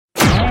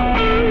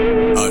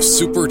A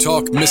Super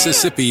Talk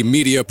Mississippi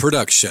media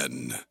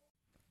production.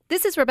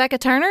 This is Rebecca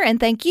Turner, and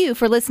thank you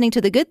for listening to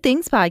the Good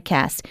Things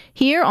Podcast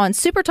here on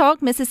Super Talk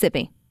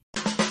Mississippi.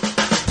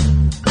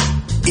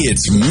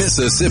 It's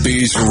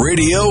Mississippi's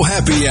Radio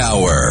Happy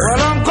Hour.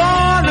 Well, I'm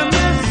going to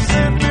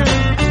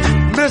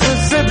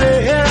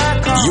Mississippi, here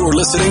I come. You're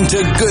listening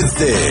to Good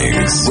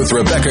Things with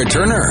Rebecca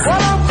Turner. Well,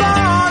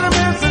 I'm going to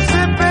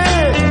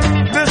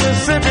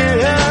Mississippi,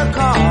 here I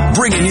come.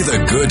 Bringing you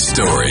the good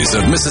stories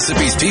of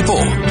Mississippi's people,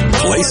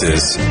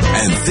 places,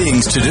 and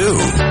things to do.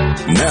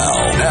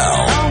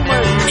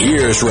 Now,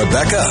 here's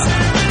Rebecca.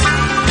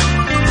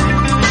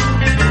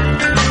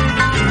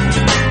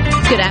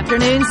 Good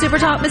afternoon, Super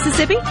Talk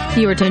Mississippi.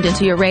 You are tuned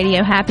into your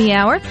Radio Happy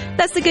Hour.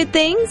 That's the Good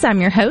Things. I'm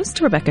your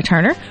host, Rebecca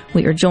Turner.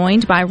 We are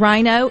joined by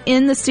Rhino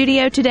in the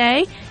studio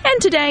today. And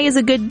today is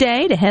a good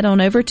day to head on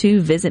over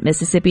to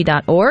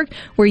visitmississippi.org,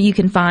 where you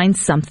can find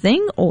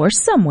something or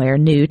somewhere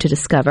new to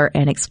discover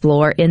and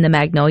explore in the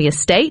Magnolia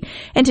State.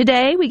 And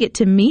today we get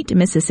to meet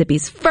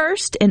Mississippi's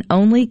first and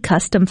only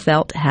custom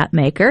felt hat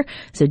maker.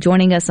 So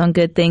joining us on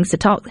Good Things to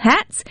talk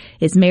hats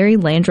is Mary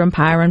Landrum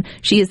Pyron.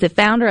 She is the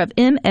founder of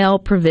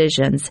ML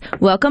Provisions.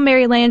 Welcome,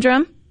 Mary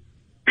Landrum.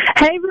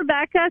 Hey,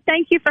 Rebecca.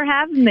 Thank you for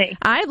having me.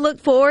 I've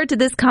looked forward to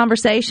this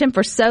conversation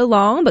for so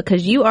long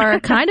because you are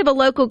kind of a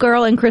local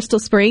girl in Crystal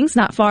Springs,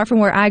 not far from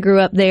where I grew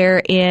up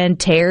there in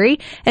Terry.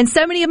 And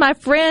so many of my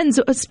friends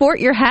sport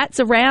your hats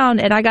around,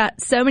 and I got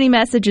so many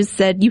messages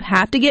said, you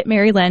have to get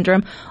Mary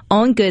Landrum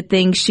on Good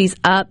Things. She's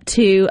up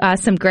to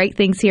some great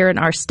things here in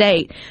our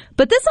state.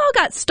 But this all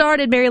got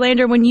started, Mary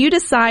Landrum, when you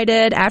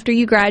decided after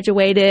you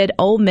graduated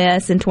Ole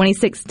Miss in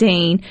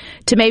 2016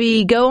 to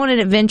maybe go on an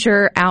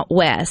adventure out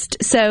west.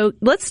 So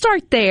let's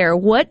start there.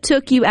 What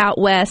took you out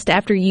west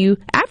after you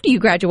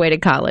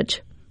graduated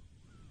college?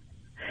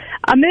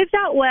 I moved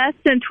out west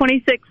in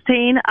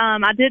 2016.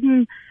 I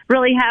didn't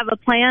really have a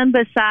plan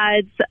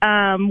besides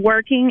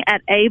working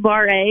at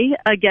A-Bar-A,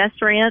 a guest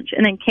ranch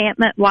in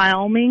Encampment,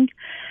 Wyoming.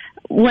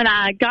 When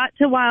I got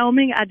to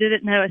Wyoming, I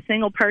didn't know a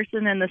single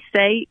person in the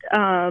state.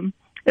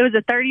 It was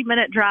a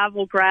 30-minute drive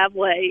with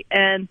Gravway,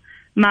 and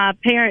my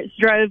parents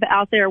drove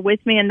out there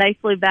with me, and they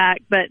flew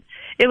back. But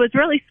it was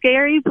really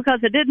scary because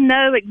I didn't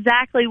know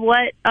exactly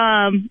what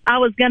I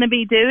was going to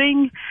be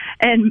doing.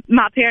 And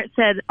my parents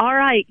said, all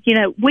right,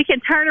 we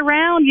can turn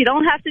around. You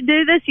don't have to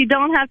do this. You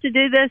don't have to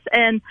do this.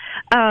 And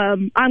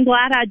I'm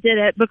glad I did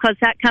it because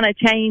that kind of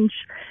changed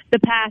the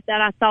path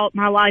that I thought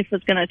my life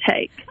was going to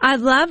take. I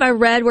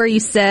read where you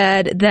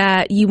said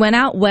that you went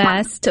out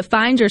west to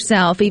find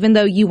yourself even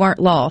though you weren't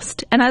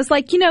lost. And I was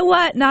like, you know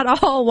what?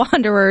 Not all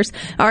wanderers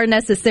are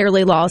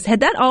necessarily lost. Had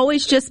that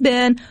always just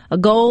been a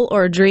goal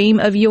or a dream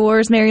of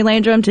yours, Mary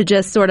Landrum, to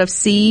just sort of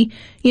see,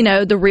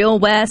 the real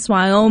West,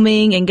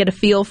 Wyoming, and get a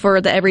feel for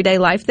the everyday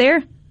life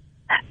there?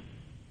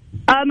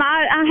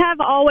 I have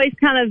always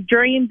kind of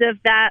dreamed of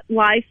that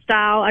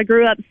lifestyle. I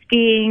grew up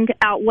skiing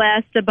out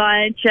west a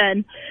bunch,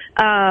 and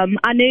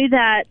I knew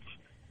that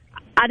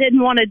I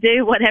didn't want to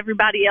do what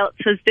everybody else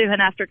was doing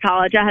after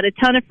college. I had a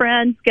ton of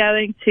friends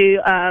going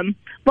to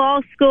law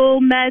school,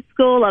 med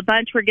school. A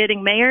bunch were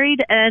getting married,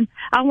 and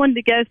I wanted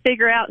to go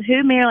figure out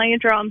who Mary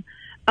Landrum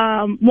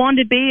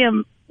wanted to be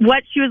and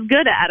what she was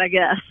good at, I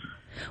guess.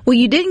 Well,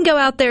 you didn't go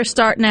out there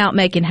starting out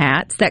making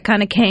hats. That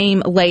kind of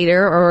came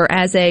later or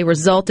as a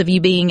result of you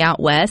being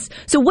out west.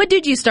 So what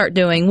did you start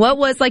doing? What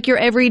was like your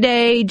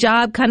everyday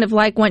job kind of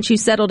like once you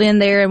settled in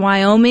there in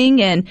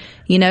Wyoming and,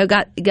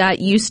 got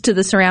used to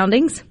the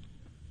surroundings?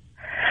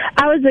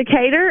 I was a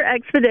cater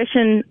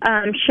expedition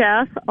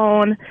chef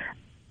on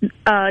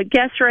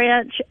Guest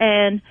Ranch,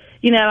 and,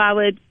 I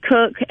would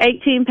cook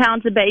 18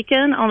 pounds of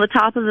bacon on the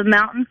top of a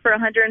mountain for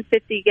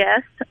 150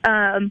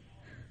 guests.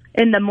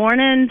 In the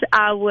mornings,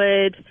 I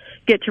would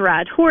get to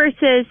ride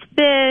horses,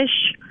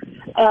 fish.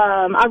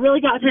 I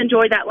really got to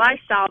enjoy that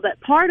lifestyle.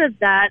 But part of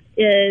that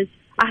is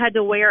I had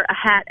to wear a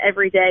hat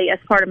every day as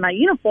part of my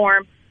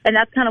uniform, and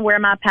that's kind of where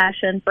my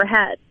passion for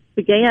hats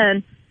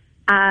began.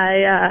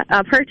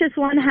 I purchased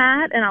one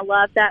hat, and I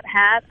loved that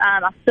hat.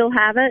 I still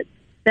have it.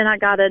 Then I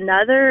got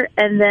another,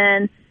 and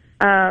then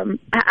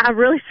I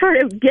really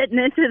started getting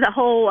into the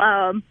whole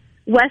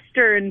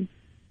Western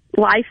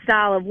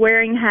lifestyle of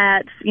wearing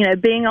hats,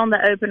 being on the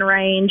open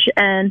range,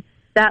 and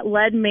that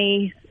led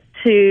me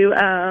to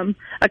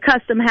a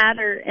custom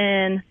hatter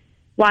in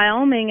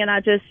Wyoming, and I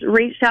just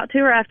reached out to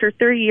her after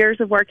 3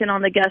 years of working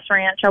on the guest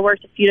ranch. I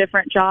worked a few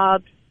different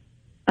jobs,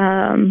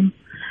 and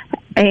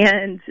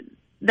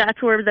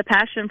that's where the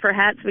passion for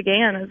hats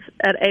began, is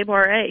at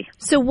A-Bar-A.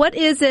 So what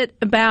is it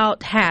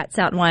about hats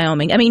out in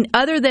Wyoming? I mean,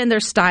 other than they're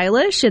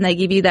stylish and they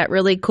give you that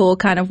really cool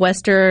kind of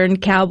Western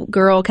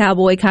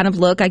cowboy kind of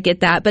look, I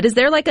get that. But is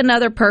there like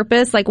another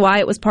purpose, like why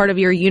it was part of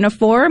your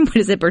uniform?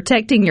 Is it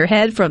protecting your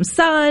head from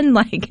sun?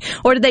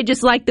 Or did they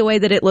just like the way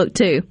that it looked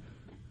too?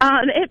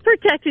 It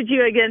protected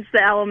you against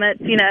the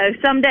elements.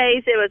 Some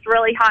days it was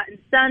really hot and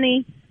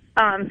sunny.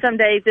 Some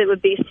days it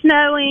would be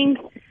snowing.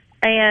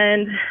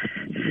 And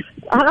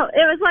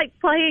it was like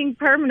playing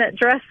permanent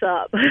dress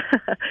up,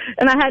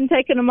 and I hadn't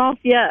taken them off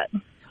yet.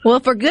 Well,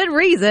 for good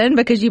reason,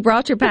 because you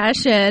brought your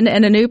passion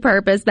and a new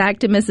purpose back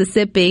to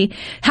Mississippi.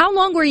 How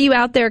long were you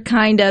out there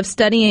kind of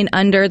studying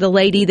under the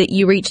lady that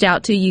you reached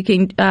out to? You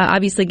can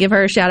obviously give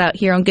her a shout out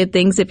here on Good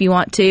Things if you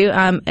want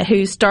to,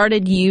 who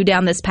started you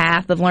down this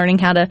path of learning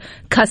how to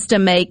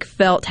custom make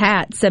felt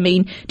hats. I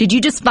mean, did you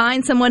just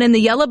find someone in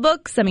the Yellow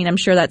Books? I mean, I'm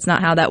sure that's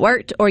not how that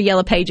worked, or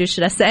Yellow Pages,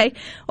 should I say?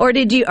 Or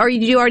did you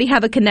already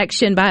have a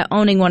connection by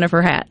owning one of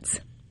her hats?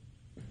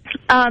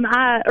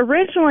 I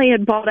originally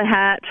had bought a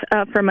hat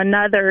from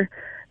another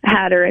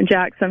hatter in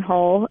Jackson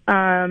Hole,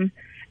 and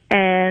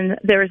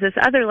there was this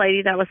other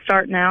lady that was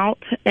starting out,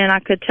 and I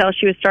could tell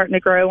she was starting to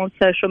grow on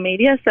social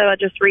media, so I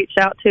just reached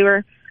out to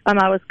her.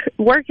 I was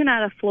working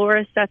at a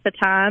florist at the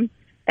time,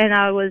 and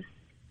I was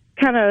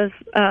kind of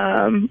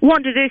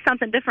wanting to do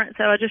something different,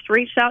 so I just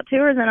reached out to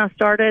her, and then I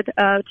started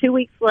 2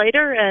 weeks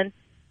later, and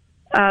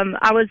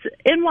I was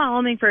in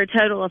Wyoming for a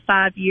total of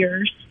 5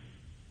 years.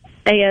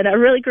 And I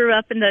really grew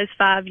up in those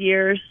 5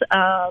 years,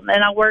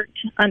 and I worked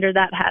under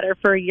that hatter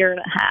for a year and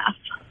a half.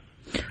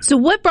 So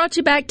what brought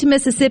you back to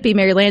Mississippi,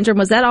 Mary Landrum?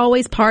 Was that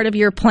always part of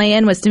your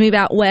plan, was to move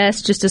out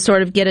west just to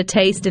sort of get a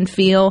taste and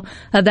feel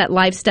of that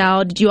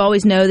lifestyle? Did you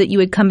always know that you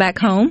would come back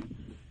home?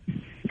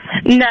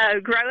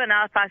 No, growing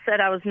up, I said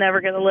I was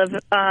never going to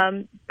live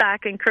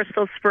back in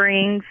Crystal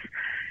Springs,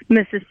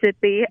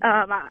 Mississippi.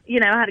 I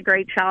had a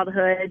great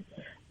childhood.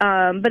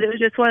 But it was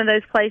just one of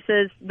those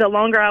places, the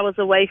longer I was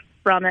away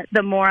from it,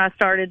 the more I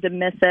started to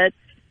miss it.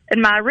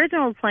 And my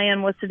original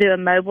plan was to do a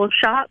mobile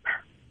shop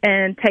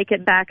and take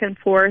it back and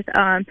forth,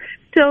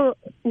 still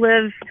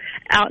live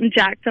out in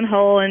Jackson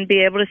Hole and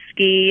be able to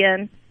ski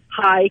and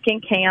hike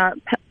and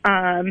camp,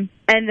 and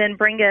then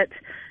bring it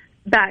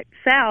back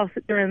south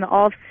during the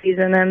off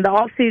season. And the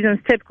off seasons,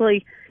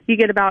 typically you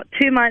get about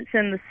 2 months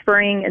in the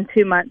spring and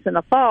 2 months in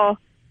the fall.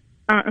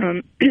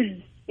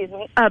 Excuse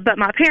me. But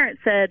my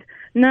parents said,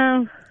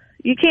 no,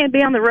 you can't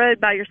be on the road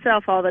by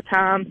yourself all the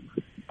time.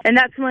 And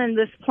that's when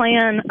this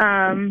plan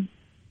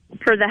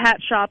for the hat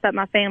shop at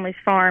my family's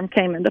farm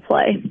came into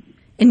play.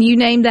 And you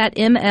named that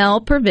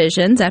ML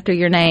Provisions after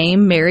your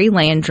name, Mary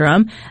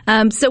Landrum.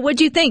 So what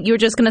do you think? You were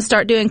just going to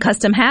start doing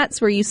custom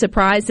hats? Were you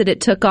surprised that it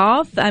took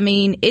off? I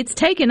mean, it's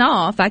taken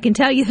off. I can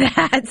tell you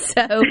that.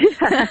 So,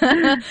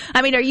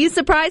 I mean, are you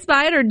surprised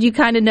by it, or do you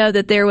kind of know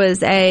that there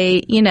was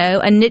a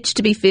niche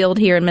to be filled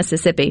here in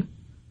Mississippi?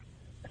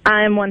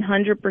 I am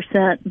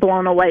 100%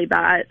 blown away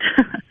by it.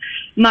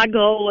 My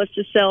goal was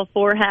to sell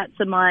 4 hats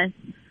a month.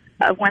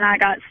 When I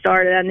got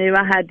started, I knew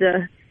I had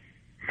to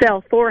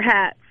sell 4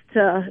 hats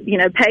to,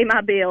 pay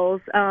my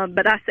bills.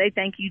 But I say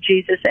thank you,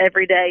 Jesus,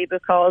 every day,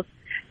 because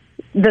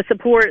the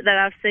support that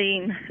I've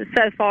seen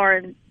so far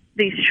in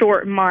these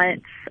short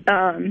months,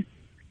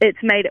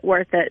 it's made it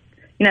worth it.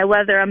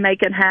 Whether I'm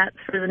making hats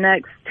for the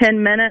next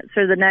 10 minutes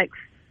or the next,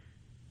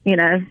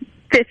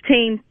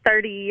 15,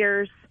 30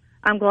 years,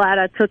 I'm glad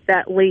I took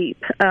that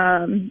leap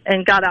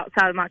and got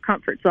outside of my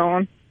comfort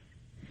zone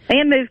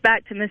and moved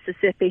back to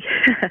Mississippi.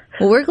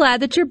 Well, we're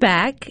glad that you're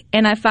back,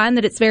 and I find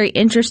that it's very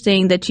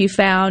interesting that you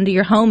found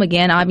your home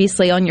again,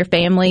 obviously on your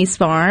family's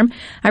farm.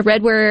 I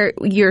read where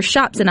your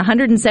shop's in a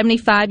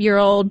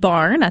 175-year-old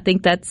barn. I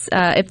think that's,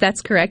 if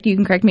that's correct, you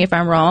can correct me if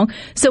I'm wrong.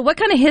 So what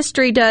kind of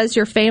history does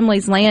your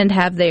family's land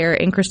have there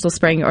in Crystal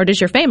Springs, or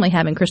does your family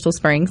have in Crystal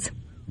Springs?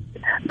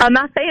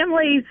 My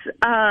family's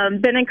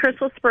been in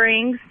Crystal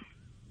Springs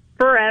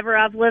forever.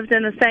 I've lived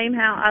in the same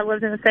house. I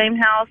lived in the same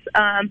house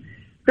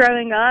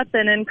growing up,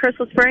 and in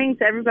Crystal Springs,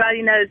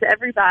 everybody knows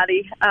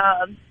everybody.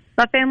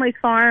 My family's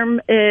farm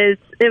was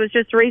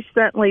just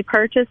recently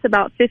purchased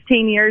about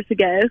 15 years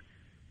ago,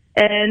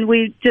 and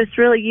we just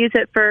really use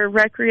it for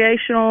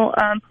recreational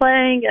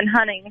playing and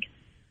hunting.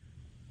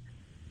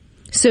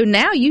 So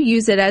now you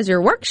use it as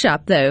your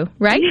workshop, though,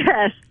 right?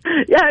 Yes.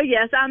 Oh,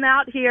 yes. I'm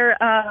out here.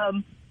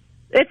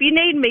 If you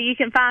need me, you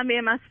can find me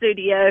in my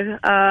studio.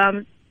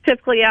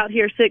 Typically out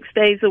here 6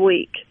 days a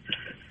week.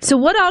 So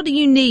what all do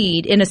you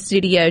need in a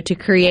studio to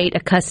create a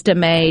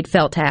custom-made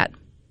felt hat?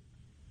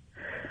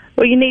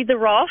 Well, you need the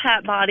raw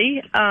hat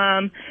body,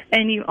 and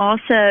you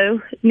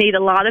also need a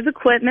lot of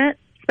equipment,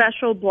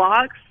 special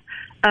blocks.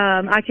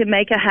 I can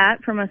make a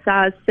hat from a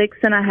size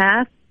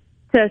 6.5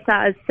 to a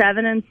size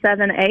 7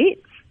 7/8.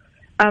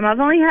 I've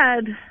only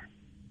had,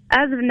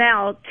 as of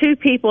now, 2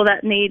 people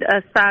that need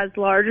a size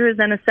larger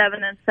than a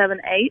 7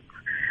 7/8.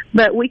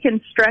 But we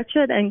can stretch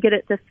it and get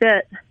it to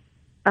fit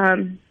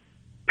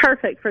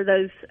perfect for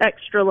those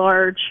extra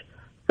large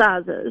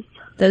sizes.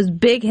 Those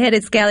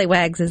big-headed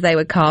scallywags, as they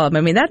would call them.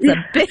 I mean, that's a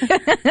big...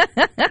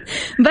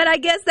 But I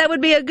guess that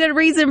would be a good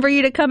reason for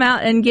you to come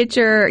out and get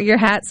your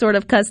hat sort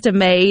of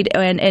custom-made.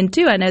 And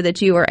too, I know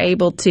that you were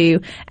able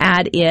to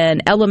add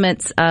in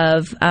elements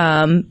of...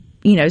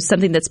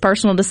 something that's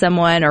personal to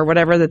someone or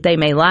whatever that they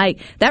may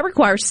like. That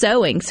requires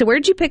sewing. So where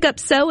did you pick up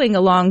sewing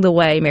along the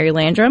way, Mary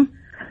Landrum?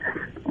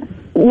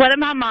 One of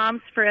my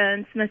mom's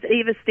friends, Miss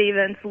Eva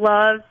Stevens,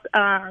 loves,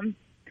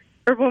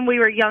 or when we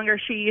were younger,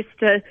 she used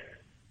to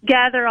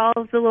gather all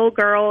of the little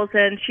girls,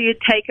 and she would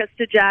take us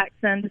to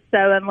Jackson to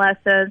sewing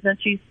lessons, and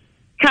she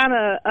kind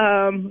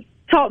of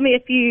taught me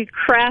a few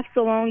crafts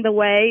along the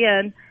way,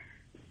 and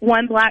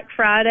one Black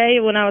Friday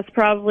when I was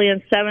probably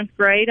in 7th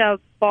grade, I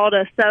bought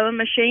a sewing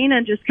machine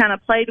and just kind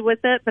of played with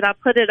it. But I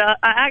put it up.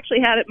 I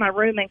actually had it in my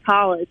room in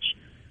college,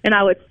 and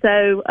I would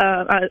sew,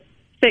 I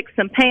fix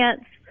some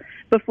pants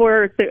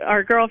before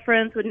our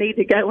girlfriends would need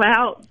to go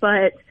out.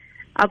 But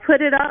I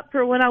put it up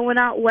for when I went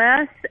out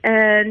west,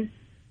 and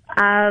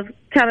I've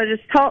kind of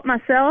just taught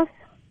myself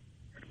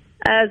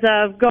as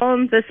I've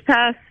gone this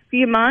past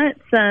few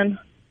months, and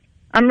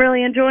I'm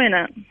really enjoying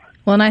it.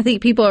 Well, and I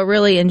think people are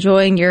really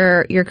enjoying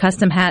your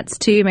custom hats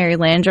too, Mary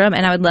Landrum,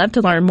 and I would love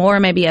to learn more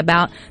maybe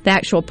about the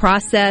actual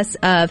process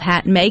of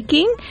hat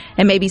making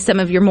and maybe some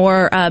of your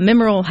more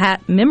memorable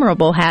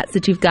hats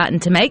that you've gotten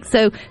to make.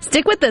 So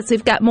stick with us.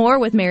 We've got more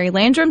with Mary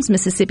Landrum's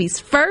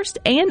Mississippi's first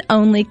and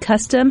only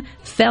custom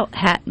felt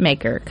hat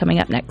maker coming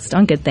up next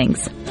on Good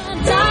Things.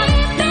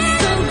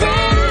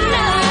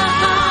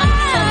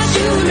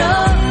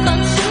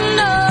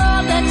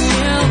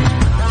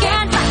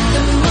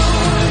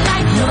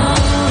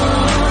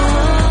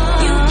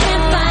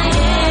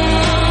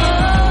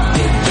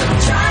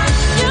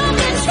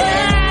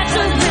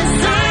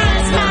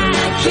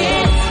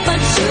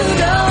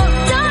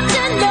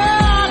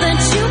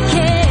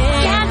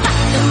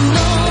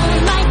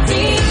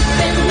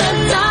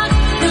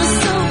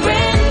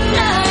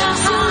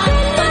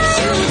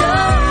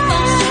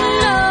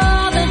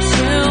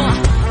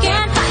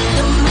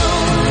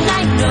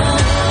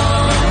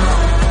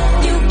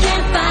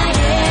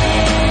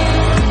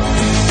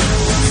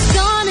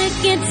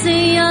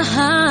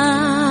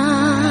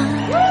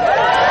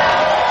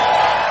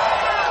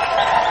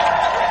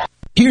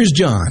 Here's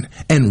John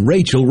and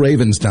Rachel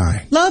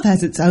Ravenstein. Love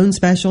has its own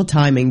special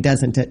timing,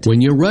 doesn't it?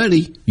 When you're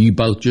ready, you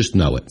both just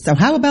know it. So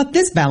how about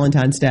this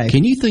Valentine's Day?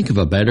 Can you think of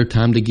a better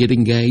time to get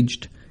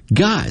engaged?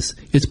 Guys,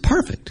 it's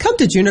perfect. Come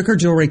to Juniker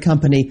Jewelry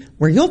Company,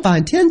 where you'll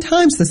find 10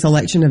 times the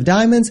selection of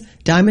diamonds,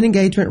 diamond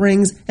engagement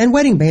rings, and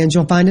wedding bands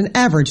you'll find in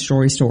average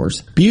jewelry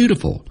stores.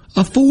 Beautiful,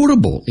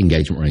 affordable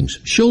engagement rings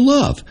she'll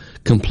love,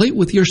 complete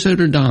with your set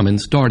of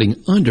diamonds starting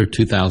under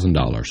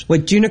 $2,000.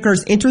 With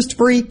Juniker's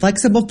interest-free,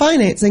 flexible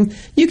financing,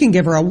 you can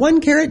give her a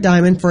 1-carat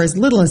diamond for as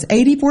little as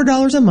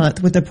 $84 a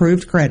month with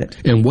approved credit.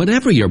 And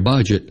whatever your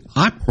budget,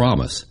 I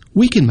promise,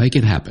 we can make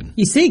it happen.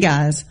 You see,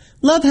 guys,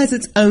 love has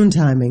its own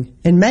timing,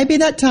 and maybe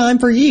that time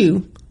for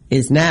you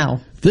is now.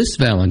 This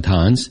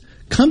Valentine's,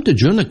 come to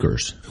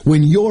Juniker's.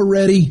 When you're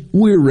ready,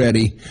 we're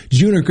ready.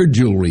 Juniker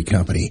Jewelry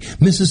Company,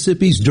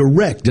 Mississippi's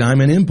direct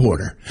diamond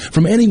importer.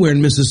 From anywhere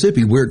in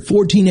Mississippi, we're at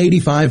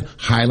 1485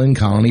 Highland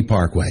Colony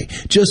Parkway,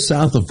 just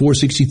south of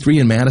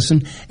 463 in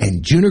Madison,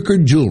 and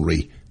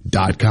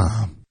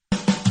JunikerJewelry.com.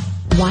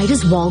 Why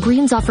does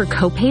Walgreens offer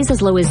copays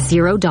as low as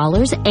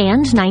 $0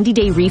 and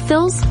 90-day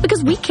refills?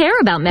 Because we care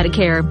about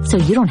Medicare, so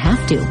you don't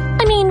have to.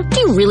 I mean,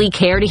 do you really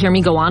care to hear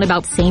me go on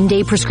about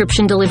same-day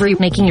prescription delivery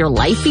making your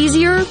life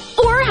easier?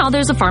 Or how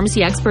there's a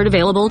pharmacy expert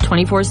available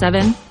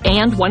 24/7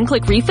 and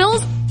one-click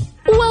refills?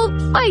 Well,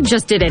 I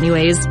just did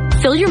anyways.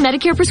 Fill your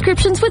Medicare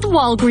prescriptions with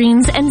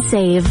Walgreens and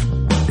save.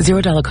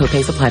 $0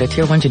 copays apply to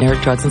Tier 1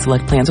 generic drugs and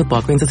select plans with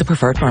Walgreens as a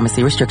preferred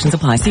pharmacy. Restrictions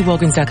apply. See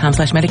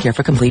Walgreens.com/Medicare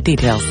for complete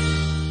details.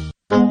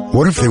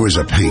 What if there was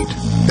a paint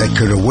that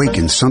could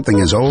awaken something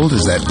as old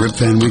as that Rip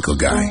Van Winkle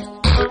guy?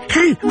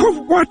 Hey,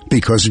 what?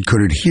 Because it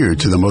could adhere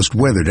to the most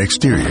weathered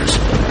exteriors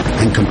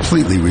and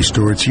completely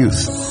restore its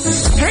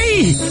youth.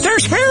 Hey,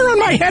 there's hair on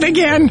my head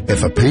again.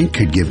 If a paint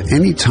could give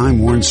any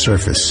time-worn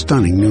surface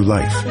stunning new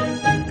life,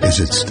 is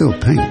it still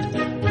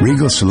paint?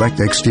 Regal Select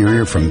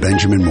Exterior from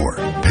Benjamin Moore.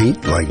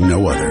 Paint like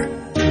no other.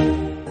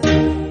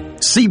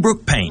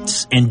 Seabrook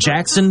Paints in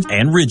Jackson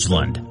and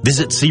Ridgeland.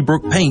 Visit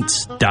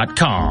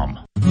SeabrookPaints.com.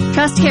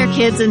 TrustCare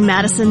Kids in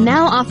Madison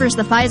now offers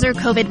the Pfizer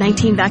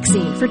COVID-19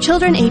 vaccine for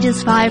children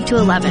ages 5 to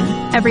 11.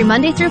 Every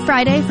Monday through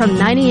Friday from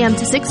 9 a.m.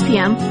 to 6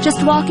 p.m.,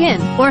 just walk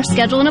in or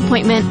schedule an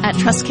appointment at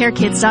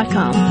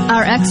TrustCareKids.com.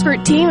 Our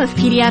expert team of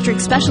pediatric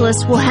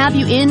specialists will have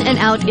you in and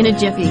out in a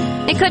jiffy.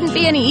 It couldn't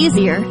be any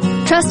easier.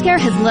 TrustCare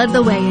has led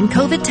the way in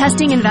COVID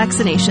testing and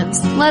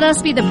vaccinations. Let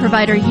us be the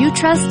provider you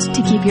trust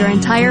to keep your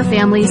entire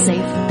family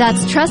safe.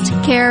 That's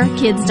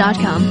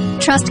TrustCareKids.com.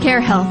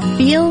 TrustCare Health.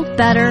 Feel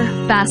better,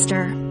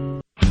 faster.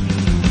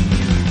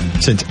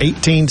 Since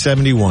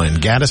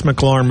 1871, Gaddis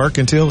McLaurin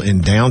Mercantile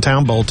in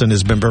downtown Bolton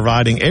has been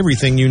providing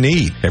everything you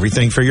need.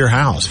 Everything for your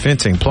house,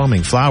 fencing,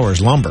 plumbing,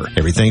 flowers, lumber.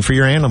 Everything for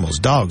your animals,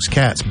 dogs,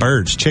 cats,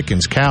 birds,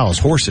 chickens, cows,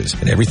 horses,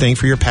 and everything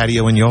for your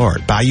patio and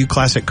yard. Bayou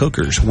Classic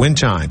cookers, wind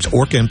chimes,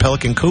 Orca and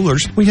Pelican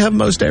coolers. We have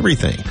most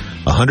everything.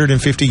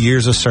 150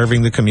 years of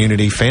serving the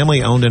community,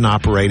 family owned and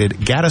operated.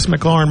 Gaddis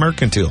McLaurin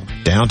Mercantile,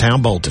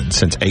 downtown Bolton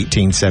since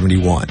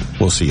 1871.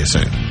 We'll see you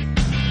soon.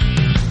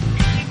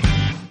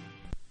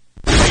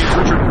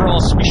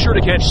 Be sure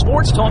to catch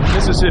Sports Talk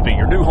Mississippi,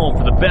 your new home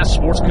for the best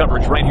sports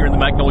coverage right here in the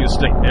Magnolia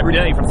State. Every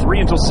day from 3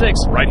 until 6,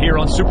 right here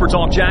on Super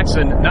Talk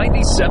Jackson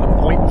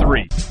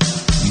 97.3.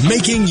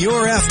 Making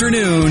your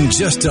afternoon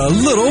just a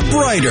little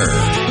brighter.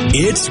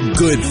 It's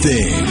Good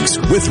Things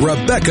with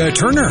Rebecca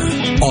Turner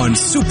on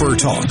Super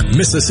Talk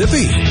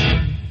Mississippi.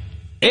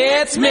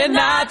 It's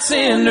midnight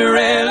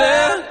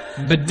Cinderella,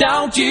 but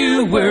don't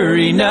you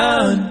worry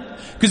none.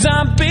 'cause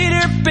I'm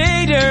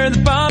Peter the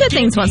Bob. Good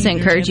Things wants to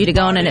encourage you to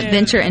go on an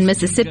adventure in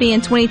Mississippi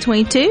in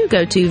 2022.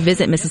 Go to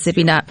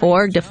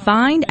visitmississippi.org to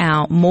find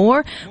out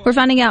more. We're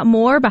finding out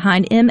more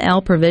behind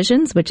ML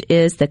Provisions, which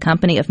is the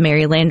company of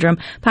Mary Landrum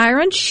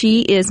Pyron.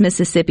 She is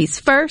Mississippi's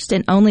first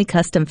and only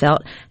custom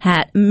felt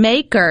hat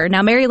maker.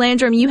 Now, Mary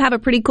Landrum, you have a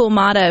pretty cool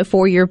motto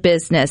for your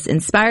business: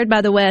 inspired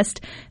by the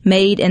West,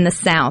 made in the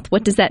South.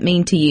 What does that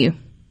mean to you?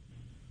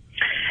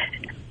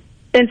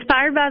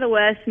 Inspired by the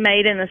West,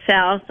 made in the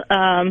South.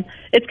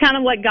 It's kind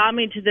of what got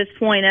me to this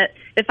point.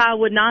 If I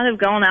would not have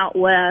gone out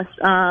west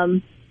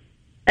and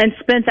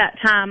spent that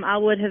time, I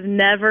would have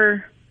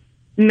never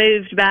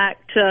moved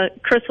back to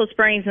Crystal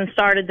Springs and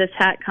started this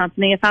hat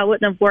company. If I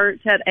wouldn't have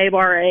worked at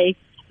ABRA,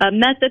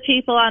 met the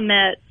people I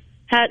met,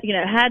 had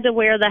to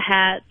wear the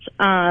hats,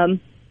 I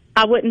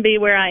wouldn't be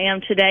where I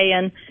am today.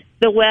 And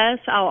the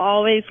West, I'll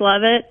always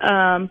love it.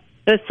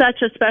 It was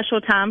such a special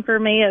time for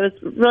me. It was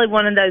really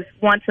one of those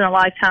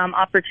once-in-a-lifetime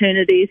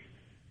opportunities.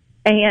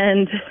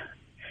 And,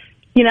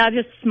 I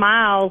just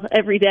smile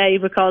every day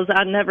because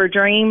I never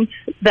dreamed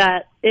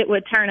that it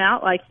would turn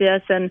out like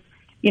this. And,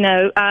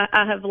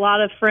 I have a lot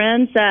of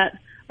friends that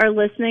are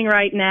listening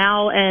right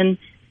now, and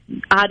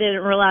I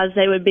didn't realize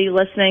they would be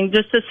listening.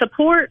 Just to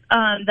support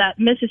that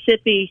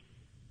Mississippi,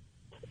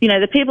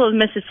 the people of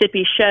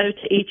Mississippi show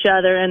to each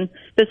other and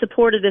the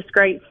support of this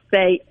great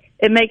state.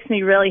 It makes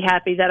me really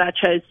happy that I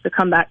chose to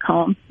come back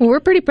home. Well,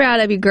 we're pretty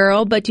proud of you,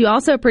 girl, but you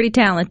also are pretty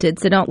talented,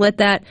 so don't let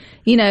that,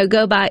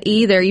 go by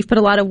either. You've put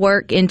a lot of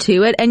work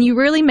into it, and you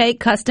really make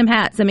custom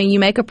hats. I mean, you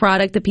make a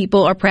product that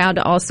people are proud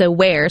to also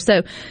wear.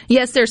 So,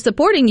 yes, they're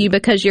supporting you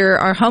because you're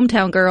our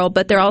hometown girl,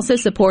 but they're also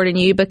supporting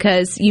you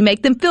because you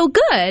make them feel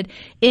good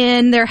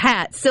in their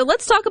hats. So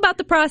let's talk about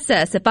the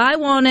process. If I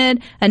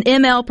wanted an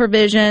ML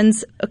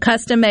Provisions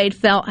custom-made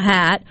felt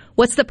hat,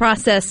 what's the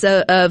process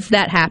of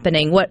that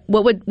happening? What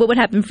would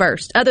happen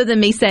first, other than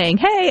me saying,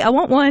 "Hey, I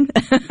want one"?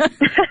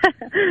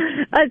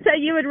 So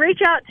you would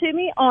reach out to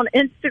me on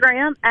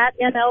Instagram at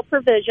ML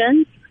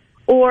Provisions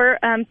or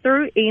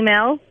through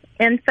email,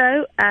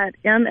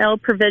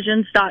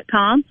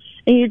 info@mlprovisions.com.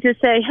 And you just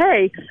say,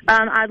 "Hey,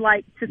 I'd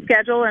like to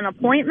schedule an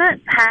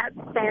appointment. Hats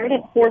start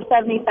at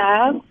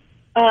 $475."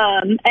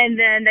 And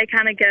then they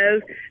kind of go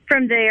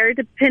from there,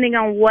 depending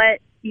on what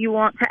you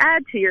want to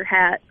add to your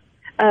hat.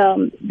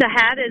 The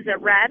hat is a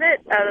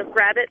rabbit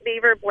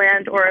beaver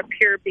blend or a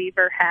pure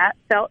beaver hat,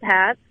 felt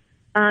hat.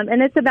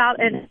 And it's about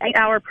an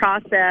 8-hour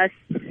process,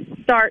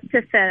 start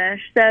to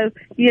finish. So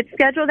you'd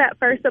schedule that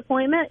first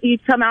appointment.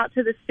 You'd come out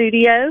to the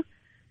studio,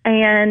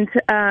 and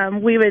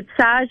we would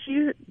size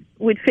you.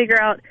 We'd figure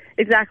out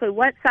exactly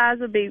what size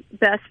would be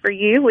best for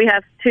you. We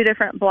have 2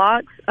 different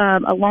blocks,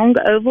 a long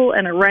oval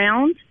and a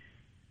round.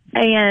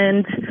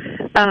 And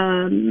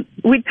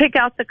we'd pick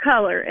out the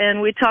color,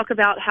 and we'd talk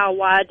about how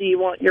wide do you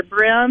want your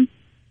brim.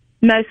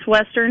 Most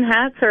Western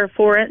hats are a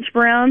 4-inch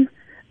brim.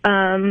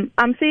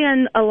 I'm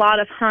seeing a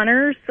lot of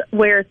hunters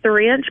wear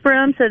 3-inch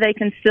brim so they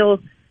can still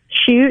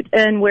shoot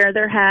and wear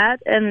their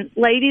hat. And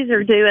ladies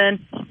are doing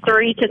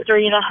 3 to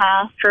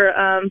 3.5 for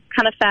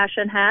kind of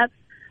fashion hats.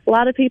 A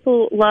lot of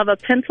people love a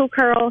pencil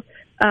curl.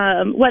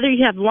 Whether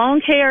you have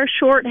long hair,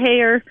 short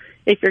hair,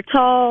 if you're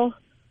tall,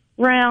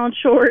 round,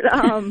 short,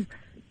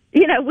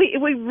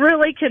 we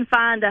really can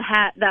find a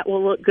hat that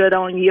will look good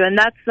on you, and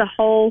that's the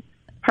whole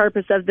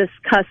purpose of this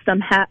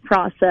custom hat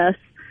process.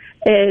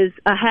 Is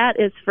a hat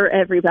is for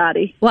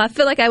everybody. Well, I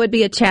feel like I would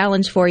be a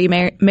challenge for you,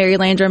 Mary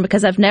Landrum,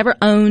 because I've never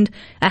owned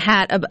a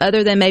hat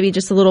other than maybe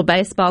just a little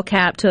baseball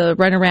cap to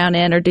run around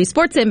in or do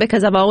sports in,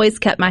 because I've always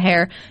kept my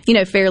hair,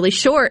 fairly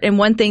short. And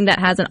one thing that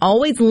hasn't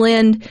always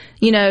lent,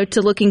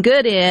 to looking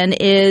good in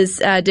is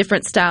a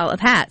different style of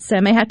hats. So I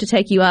may have to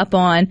take you up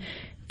on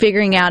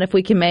figuring out if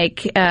we can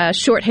make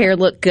short hair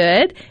look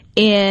good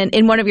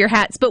in one of your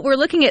hats. But we're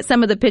looking at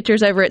some of the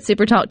pictures over at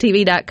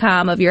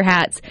supertalktv.com of your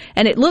hats,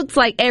 and it looks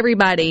like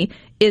everybody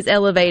is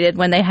elevated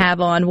when they have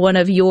on one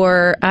of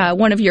your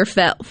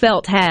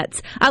felt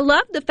hats. I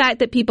love the fact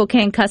that people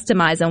can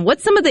customize them.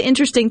 What's some of the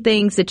interesting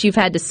things that you've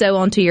had to sew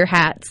onto your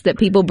hats that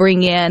people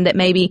bring in that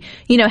maybe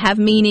have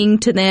meaning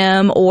to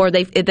them, or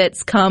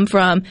that's come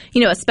from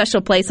a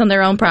special place on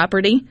their own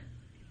property?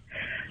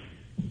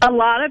 A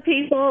lot of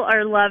people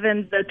are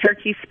loving the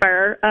turkey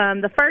spur.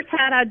 The first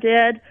hat I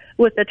did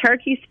with the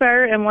turkey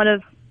spur, and one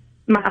of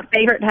my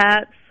favorite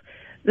hats,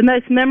 the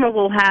most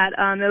memorable hat,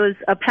 it was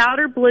a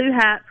powder blue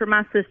hat for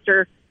my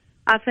sister.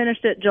 I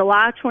finished it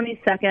July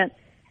 22nd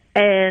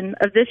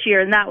of this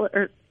year, and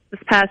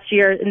this past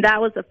year, and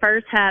that was the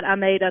first hat I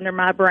made under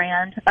my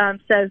brand.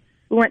 So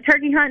we went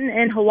turkey hunting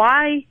in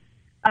Hawaii,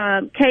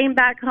 came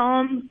back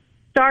home,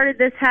 started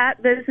this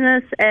hat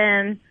business,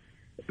 and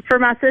for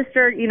my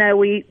sister,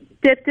 we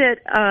dipped it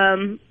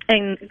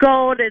in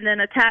gold and then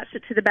attached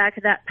it to the back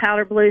of that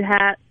powder blue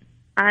hat.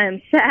 I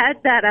am sad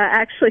that I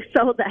actually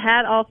sold the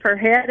hat off her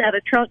head at a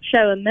trunk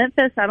show in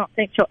Memphis. I don't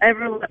think she'll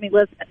ever let me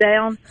live that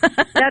down.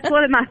 That's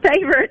one of my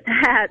favorite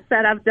hats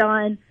that I've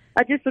done,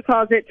 just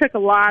because it took a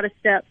lot of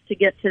steps to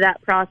get to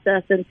that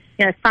process, and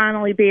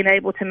finally being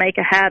able to make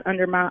a hat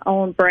under my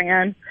own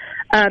brand.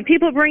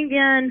 People bring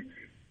in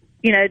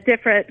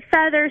different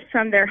feathers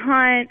from their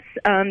hunts,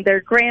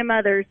 their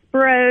grandmother's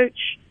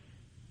brooch.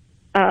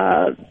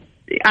 Earlier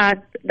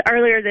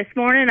this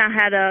morning, I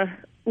had a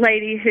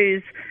lady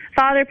whose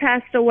father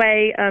passed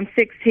away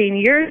 16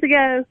 years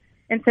ago,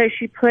 and so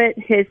she put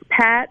his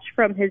patch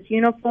from his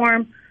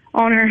uniform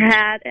on her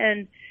hat.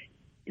 And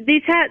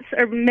these hats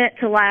are meant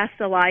to last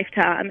a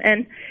lifetime,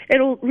 and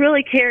it'll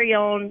really carry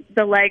on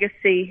the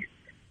legacy,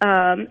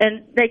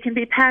 and they can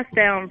be passed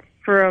down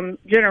from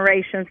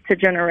generations to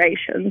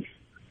generations.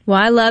 Well,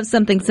 I love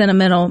something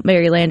sentimental,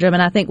 Mary Landrum,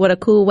 and I think what a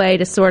cool way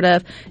to sort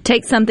of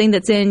take something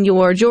that's in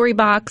your jewelry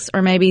box,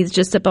 or maybe it's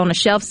just up on a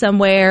shelf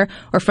somewhere,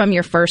 or from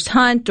your first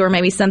hunt, or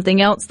maybe something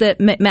else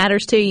that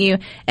matters to you,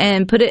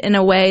 and put it in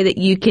a way that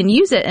you can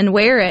use it and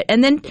wear it.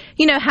 And then,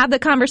 have the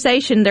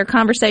conversation. They're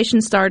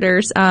conversation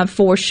starters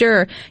for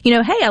sure.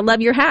 Hey, I love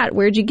your hat.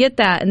 Where'd you get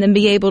that? And then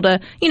be able to,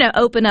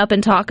 open up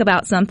and talk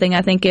about something,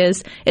 I think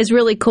is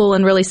really cool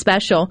and really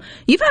special.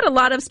 You've had a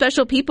lot of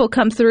special people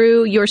come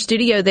through your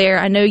studio there.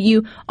 I know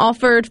you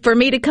offered for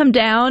me to come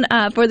down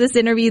for this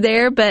interview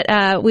there, but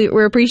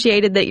we're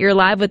appreciated that you're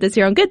live with us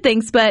here on Good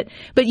Things. But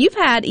you've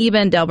had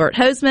even Delbert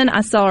Hosemann.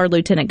 I saw our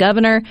Lieutenant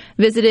Governor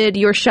visited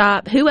your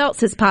shop. Who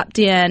else has popped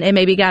in and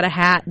maybe got a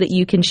hat that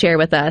you can share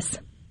with us?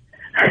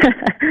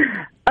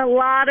 A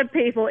lot of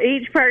people.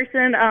 Each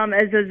person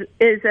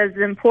is as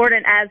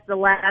important as the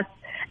last.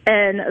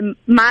 And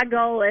my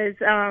goal is,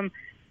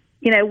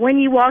 when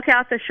you walk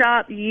out the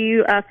shop,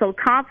 you feel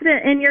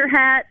confident in your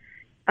hat.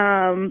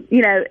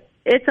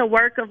 It's a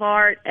work of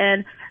art,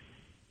 and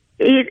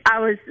I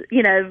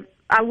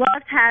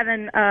loved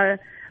having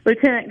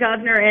Lieutenant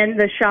Governor in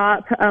the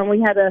shop.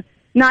 We had a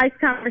nice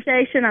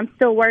conversation. I'm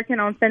still working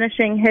on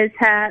finishing his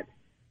hat.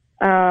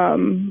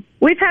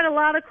 We've had a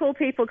lot of cool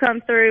people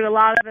come through, a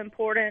lot of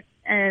important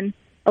and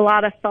a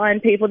lot of fun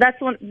people. That's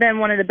been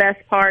one of the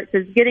best parts,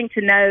 is getting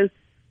to know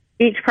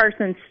each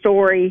person's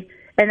story,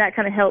 and that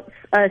kind of helps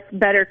us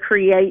better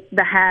create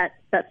the hat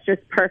that's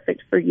just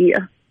perfect for you.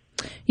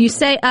 You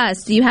say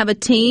us. Do you have a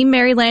team,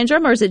 Mary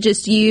Landrum, or is it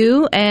just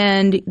you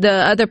and the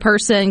other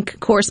person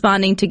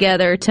corresponding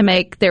together to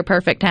make their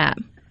perfect hat?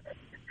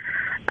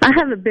 I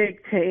have a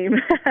big team.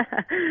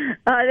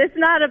 It's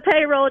not a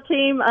payroll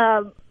team.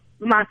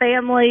 My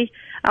family,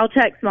 I'll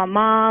text my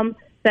mom,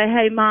 say,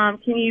 hey, Mom,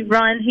 can you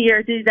run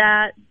here, do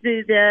that,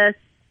 do this?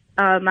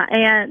 My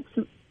Aunt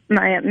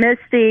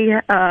Misty,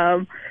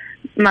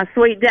 my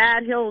sweet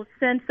dad, he'll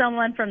send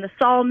someone from the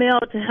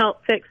sawmill to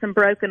help fix some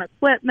broken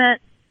equipment.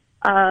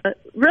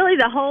 Really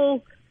the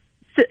whole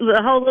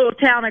little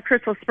town of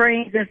Crystal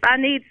Springs. If I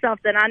need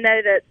something, I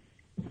know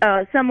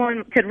that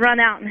someone could run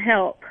out and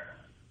help.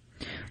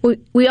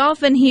 We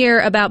often hear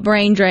about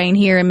brain drain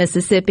here in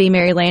Mississippi,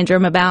 Mary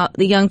Landrum, about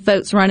the young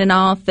folks running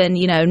off and,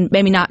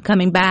 maybe not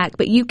coming back.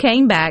 But you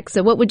came back.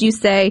 So what would you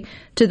say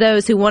to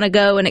those who want to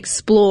go and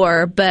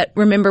explore but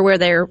remember where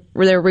their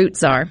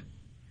roots are?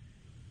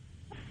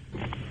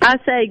 I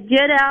say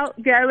get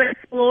out, go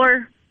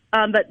explore.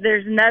 But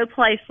there's no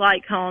place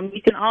like home.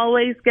 You can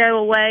always go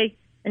away,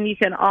 and you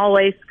can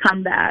always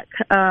come back.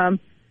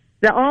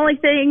 The only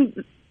thing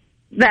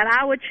that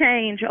I would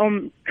change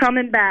on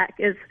coming back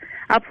is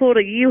I pulled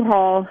a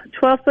U-Haul,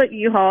 12-foot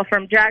U-Haul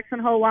from Jackson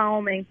Hole,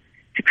 Wyoming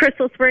to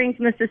Crystal Springs,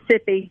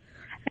 Mississippi.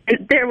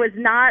 And there was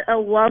not a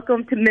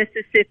welcome to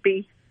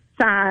Mississippi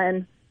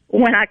sign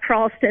when I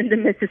crossed into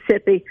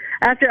Mississippi.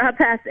 After I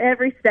passed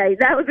every state,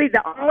 that would be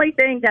the only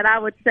thing that I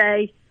would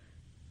say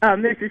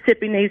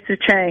Mississippi needs to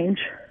change.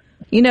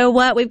 You know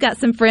what? We've got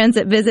some friends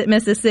that visit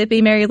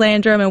Mississippi, Mary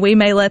Landrum, and we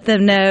may let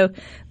them know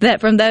that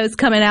from those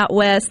coming out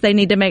west, they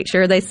need to make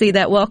sure they see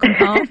that welcome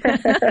home,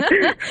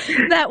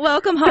 that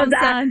welcome home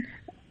sign.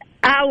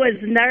 I was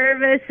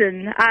nervous,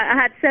 and I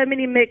had so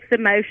many mixed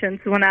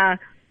emotions when I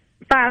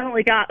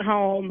finally got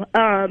home.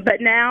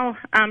 But now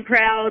I'm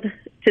proud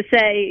to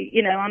say,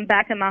 I'm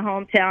back in my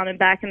hometown and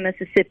back in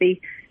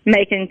Mississippi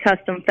making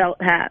custom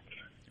felt hats.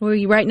 Well,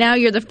 right now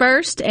you're the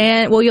first,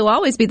 and you'll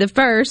always be the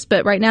first,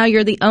 but right now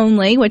you're the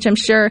only, which I'm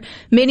sure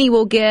many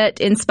will get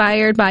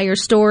inspired by your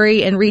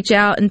story and reach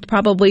out and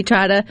probably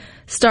try to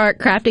start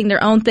crafting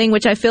their own thing,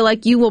 which I feel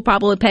like you will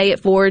probably pay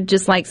it forward,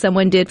 just like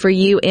someone did for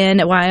you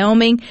in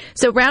Wyoming.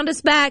 So round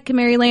us back,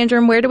 Mary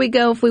Landrum, where do we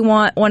go if we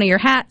want one of your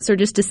hats, or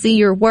just to see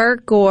your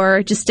work,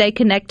 or just stay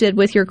connected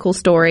with your cool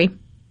story?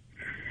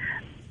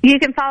 You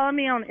can follow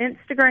me on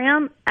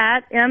Instagram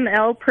at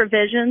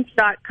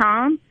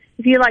mlprovisions.com.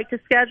 If you'd like to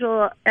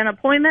schedule an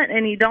appointment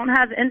and you don't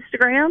have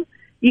Instagram,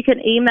 you can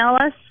email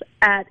us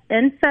at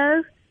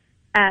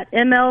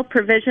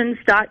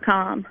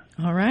info@mlprovisions.com.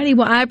 All righty.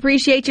 Well, I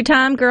appreciate your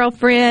time,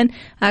 girlfriend.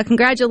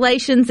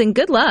 Congratulations and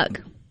good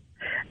luck.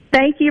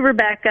 Thank you,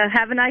 Rebecca.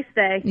 Have a nice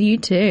day. You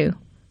too.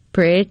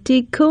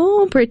 Pretty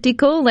cool. Pretty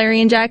cool. Larry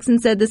and Jackson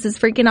said this is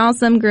freaking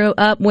awesome. Grew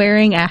up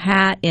wearing a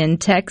hat in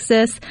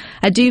Texas.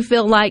 I do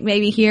feel like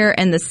maybe here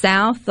in the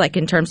South, like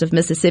in terms of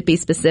Mississippi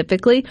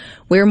specifically,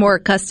 we're more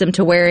accustomed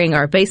to wearing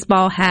our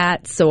baseball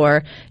hats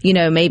or, you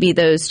know, maybe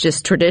those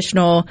just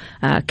traditional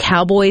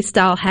cowboy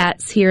style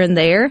hats here and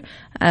there.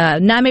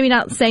 Maybe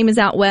not the same as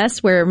out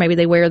west where maybe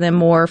they wear them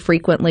more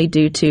frequently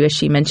due to, as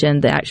she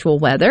mentioned, the actual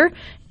weather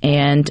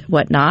and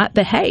whatnot.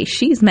 But hey,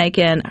 she's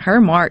making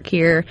her mark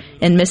here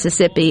in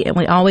Mississippi, and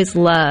we always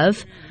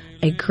love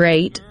a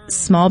great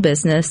small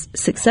business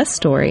success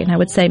story. And I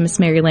would say Miss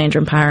Mary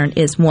Landrum Pyron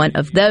is one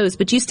of those.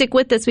 But you stick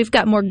with us. We've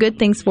got more good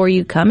things for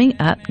you coming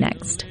up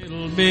next.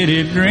 Little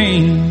bitty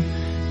dream,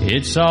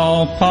 it's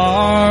all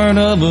part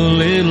of a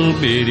little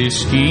bitty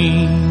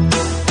scheme.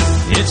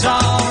 It's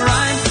all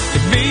right to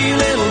be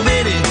little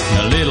bitty,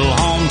 a little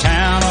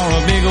hometown or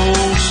a big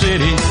old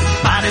city.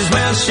 Might as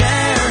well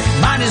share,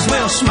 might as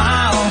well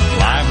smile.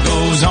 Life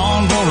goes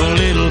on for a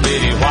little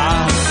bitty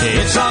while.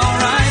 It's all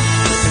right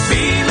to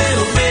be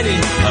little bitty,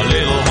 a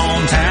little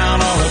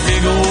hometown or a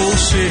big old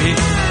city.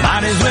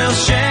 Might as well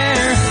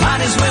share,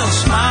 might as well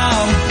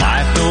smile.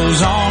 Life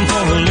goes on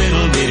for a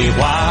little bitty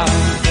while.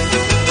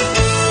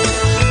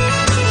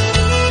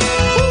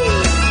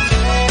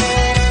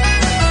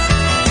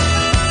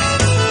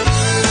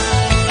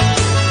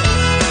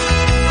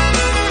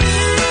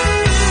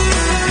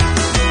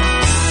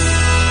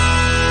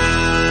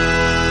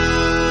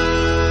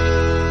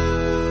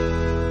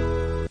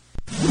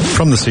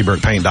 From the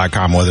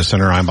SeabrookPaint.com Weather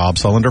Center, I'm Bob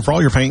Sullender. For all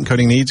your paint and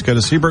coating needs, go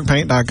to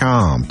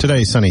SeabrookPaint.com.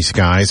 Today, sunny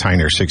skies, high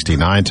near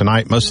 69.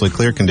 Tonight, mostly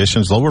clear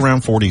conditions, low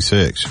around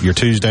 46. Your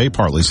Tuesday,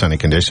 partly sunny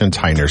conditions,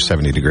 high near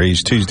 70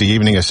 degrees. Tuesday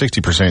evening, a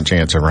 60%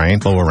 chance of rain,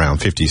 low around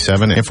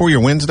 57. And for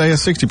your Wednesday, a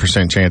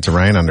 60% chance of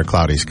rain under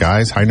cloudy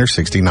skies, high near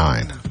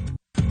 69.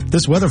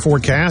 This weather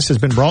forecast has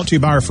been brought to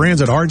you by our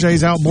friends at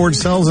RJ's Outboard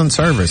Sales and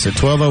Service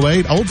at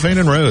 1208 Old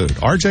Fannin Road.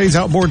 RJ's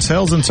Outboard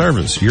Sales and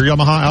Service, your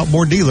Yamaha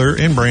outboard dealer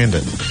in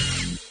Brandon.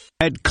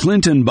 At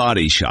Clinton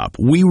Body Shop,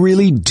 we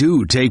really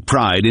do take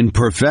pride in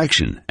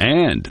perfection,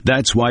 and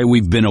that's why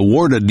we've been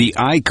awarded the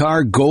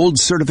ICAR Gold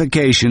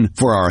certification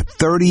for our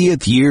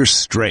 30th year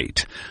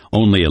straight.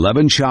 Only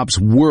 11 shops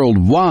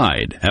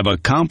worldwide have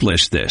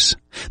accomplished this.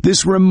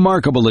 This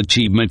remarkable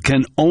achievement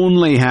can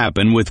only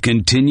happen with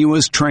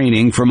continuous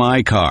training from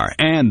ICAR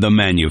and the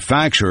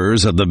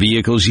manufacturers of the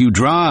vehicles you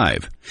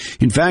drive.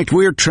 In fact,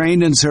 we're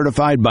trained and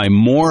certified by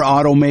more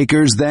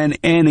automakers than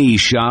any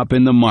shop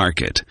in the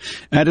market.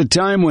 At a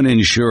time when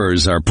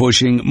insurers are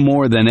pushing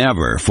more than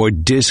ever for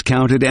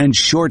discounted and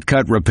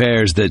shortcut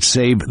repairs that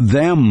save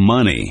them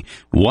money,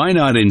 why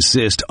not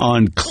insist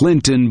on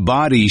Clinton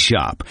Body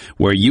Shop,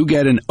 where you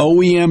get an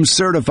OEM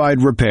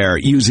certified repair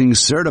using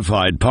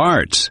certified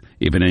parts?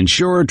 If an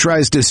insurer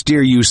tries to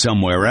steer you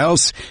somewhere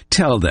else,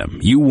 tell them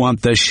you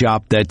want the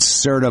shop that's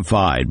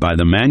certified by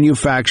the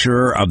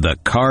manufacturer of the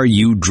car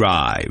you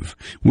drive.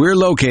 We're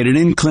located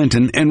in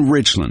Clinton and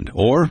Richland,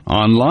 or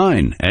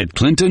online at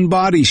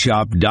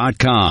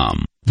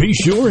ClintonBodyShop.com. Be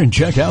sure and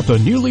check out the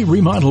newly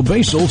remodeled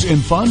Basil's in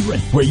Fondren,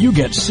 where you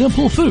get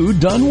simple food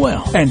done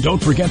well. And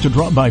don't forget to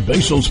drop by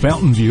Basil's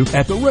Fountain View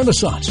at the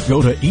Renaissance.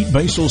 Go to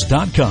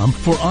eatbasils.com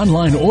for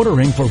online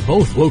ordering for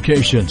both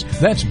locations.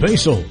 That's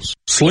Basil's.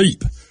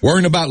 Sleep.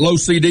 Worrying about low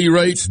CD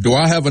rates? Do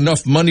I have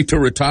enough money to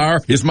retire?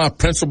 Is my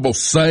principal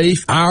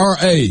safe?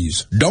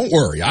 IRAs. Don't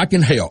worry, I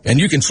can help. And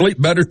you can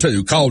sleep better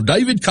too. Call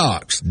David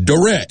Cox.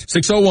 Direct.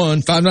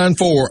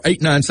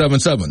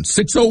 601-594-8977.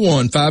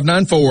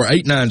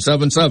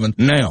 601-594-8977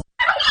 now.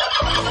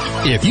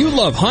 If you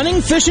love hunting,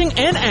 fishing,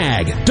 and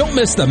ag, don't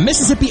miss the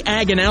Mississippi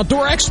Ag and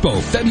Outdoor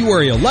Expo,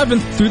 February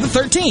 11th through the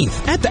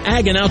 13th. At the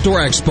Ag and Outdoor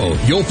Expo,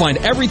 you'll find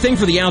everything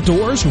for the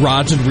outdoors,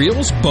 rods and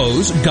reels,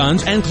 bows,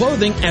 guns, and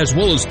clothing, as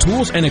well as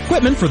tools and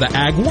equipment for the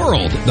ag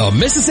world. The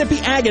Mississippi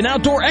Ag and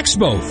Outdoor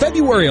Expo,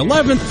 February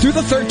 11th through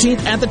the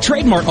 13th at the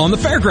Trade Mart on the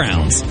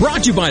fairgrounds.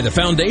 Brought to you by the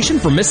Foundation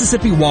for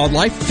Mississippi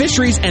Wildlife,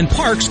 Fisheries, and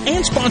Parks,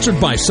 and sponsored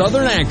by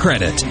Southern Ag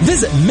Credit.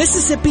 Visit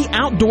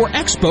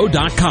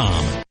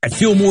MississippiOutdoorExpo.com. At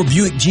Fillmore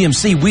Buick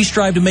GMC, we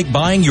strive to make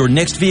buying your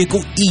next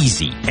vehicle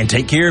easy and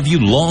take care of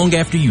you long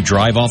after you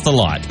drive off the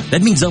lot.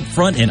 That means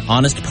upfront and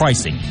honest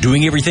pricing,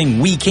 doing everything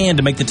we can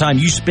to make the time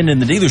you spend in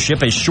the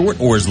dealership as short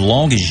or as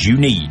long as you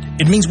need.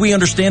 It means we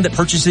understand that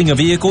purchasing a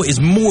vehicle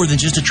is more than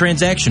just a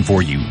transaction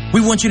for you.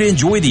 We want you to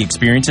enjoy the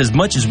experience as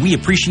much as we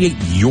appreciate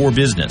your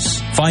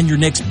business. Find your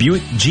next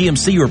Buick,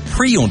 GMC, or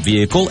pre-owned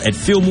vehicle at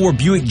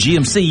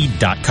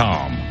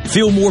FillmoreBuickGMC.com.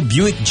 Fillmore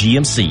Buick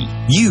GMC.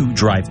 You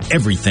drive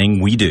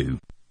everything we do.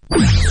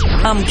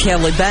 I'm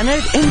Kelly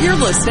Bennett, and you're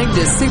listening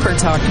to Super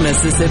Talk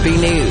Mississippi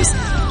News.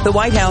 The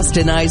White House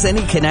denies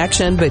any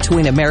connection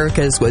between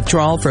America's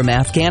withdrawal from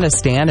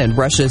Afghanistan and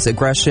Russia's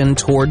aggression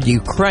toward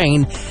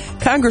Ukraine.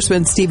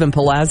 Congressman Stephen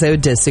Palazzo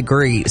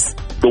disagrees.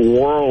 The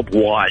world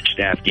watched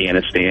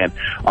Afghanistan.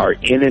 Our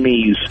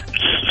enemies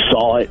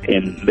saw it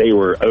and they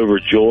were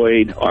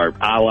overjoyed. Our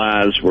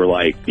allies were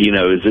like,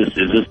 is this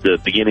the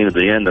beginning of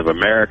the end of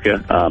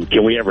America?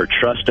 Can we ever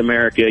trust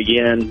America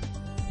again?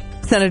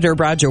 Senator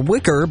Roger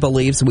Wicker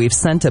believes we've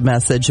sent a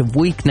message of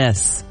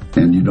weakness.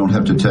 And you don't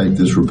have to take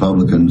this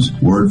Republican's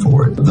word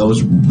for it.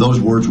 Those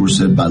words were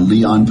said by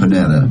Leon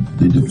Panetta,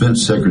 the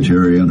defense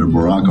secretary under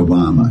Barack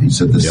Obama. He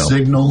said the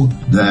signal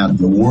that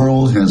the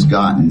world has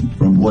gotten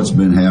from what's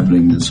been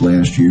happening this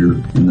last year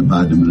in the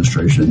Biden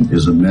administration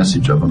is a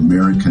message of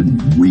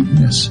American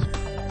weakness.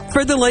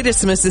 For the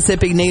latest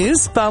Mississippi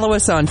news, follow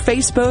us on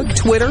Facebook,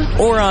 Twitter,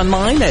 or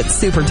online at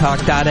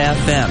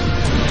supertalk.fm.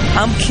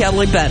 I'm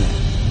Kelly Bennett.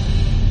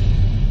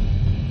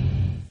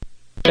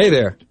 Hey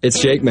there, it's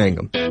Jake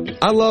Mangum.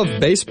 I love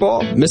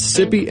baseball,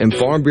 Mississippi, and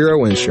Farm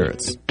Bureau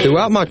insurance.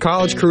 Throughout my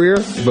college career,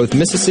 both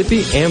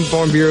Mississippi and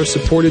Farm Bureau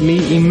supported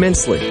me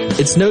immensely.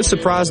 It's no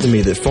surprise to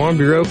me that Farm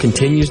Bureau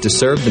continues to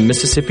serve the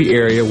Mississippi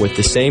area with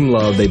the same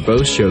love they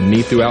both showed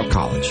me throughout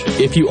college.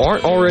 If you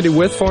aren't already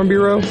with Farm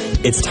Bureau,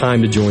 it's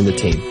time to join the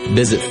team.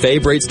 Visit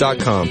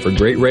favrates.com for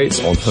great rates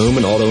on home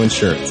and auto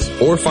insurance,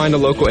 or find a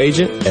local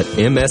agent at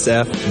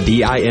msfbins.com.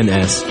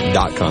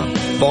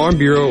 Farm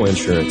Bureau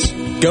Insurance.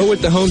 Go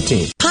with the home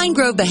team. Pine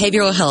Grove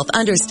Behavioral Health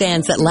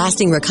understands that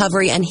lasting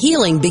recovery and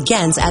healing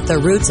begins at the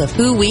roots of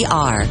who we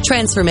are.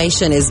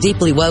 Transformation is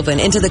deeply woven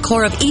into the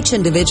core of each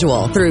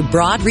individual through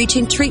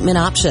broad-reaching treatment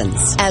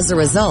options. As a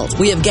result,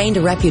 we have gained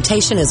a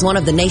reputation as one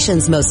of the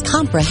nation's most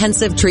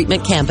comprehensive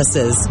treatment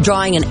campuses,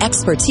 drawing an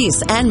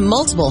expertise and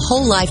multiple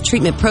whole-life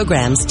treatment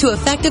programs to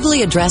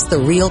effectively address the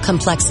real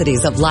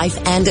complexities of life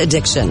and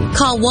addiction.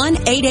 Call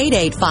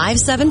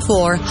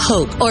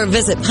 1-888-574-HOPE or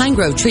visit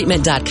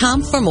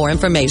pinegrovetreatment.com for more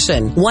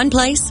information. One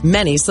place,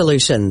 many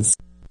solutions.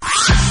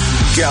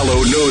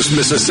 Gallo knows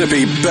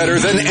Mississippi better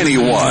than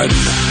anyone.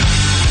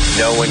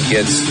 No one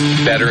gets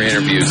better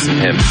interviews than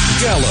him.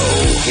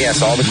 Gallo. He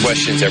asks all the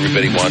questions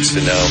everybody wants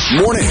to know.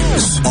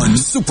 Mornings on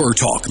Super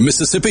Talk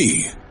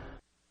Mississippi.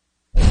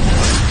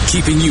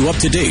 Keeping you up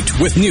to date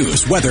with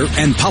news, weather,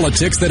 and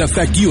politics that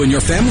affect you and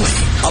your family.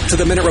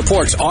 Up-to-the-minute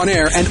reports on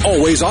air and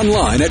always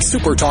online at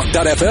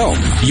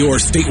supertalk.fm. Your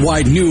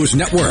statewide news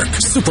network,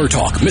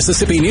 Supertalk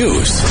Mississippi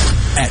News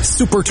at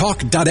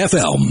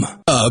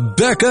supertalk.fm.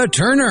 Becca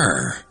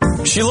Turner.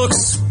 She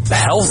looks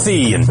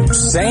healthy and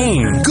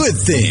sane. Good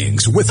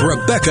Things with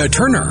Rebecca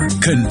Turner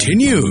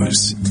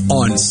continues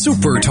on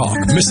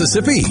Supertalk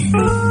Mississippi.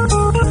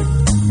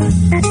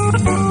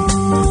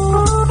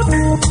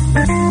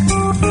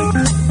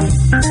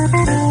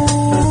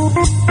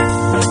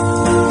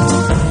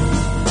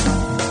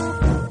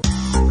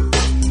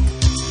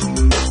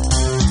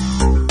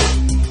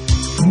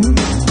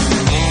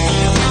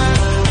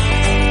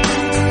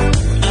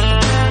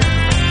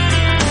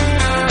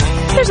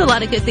 There's a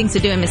lot of good things to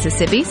do in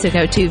Mississippi, so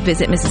go to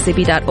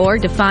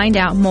visitmississippi.org to find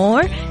out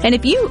more. And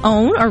if you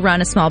own or run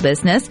a small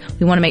business,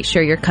 we want to make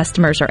sure your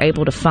customers are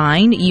able to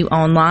find you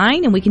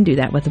online, and we can do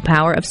that with the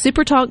power of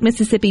SuperTalk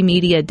Mississippi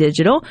Media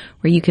Digital,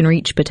 where you can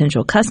reach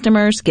potential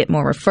customers, get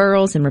more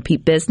referrals, and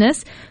repeat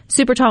business.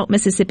 SuperTalk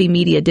Mississippi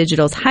Media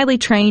Digital's highly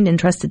trained and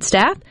trusted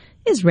staff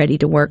is ready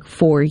to work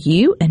for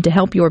you and to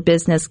help your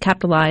business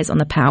capitalize on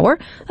the power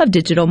of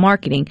digital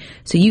marketing.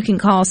 So you can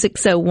call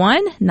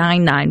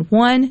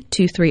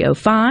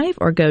 601-991-2305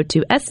 or go to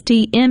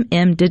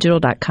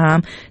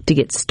stmmdigital.com to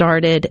get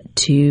started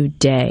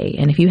today.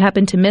 And if you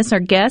happen to miss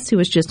our guest who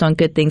was just on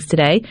Good Things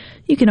today,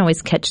 you can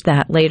always catch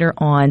that later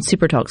on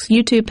Supertalk's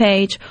YouTube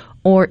page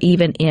or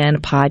even in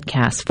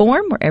podcast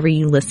form, wherever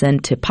you listen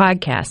to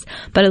podcasts.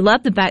 But I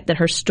love the fact that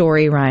her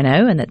story,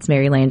 Rhino, and that's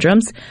Mary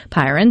Landrum's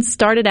Pyron,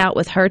 started out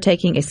with her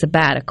taking a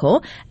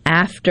sabbatical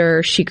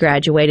after she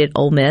graduated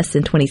Ole Miss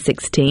in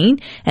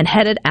 2016 and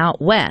headed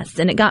out west.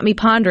 And it got me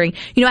pondering,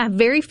 I have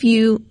I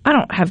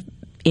don't have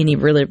any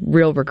really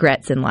real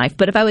regrets in life,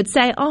 but if I would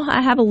say,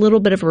 I have a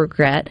little bit of a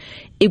regret,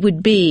 it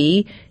would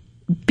be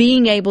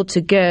being able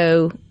to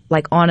go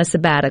like on a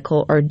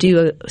sabbatical or do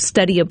a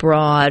study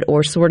abroad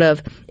or sort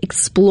of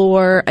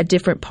explore a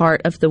different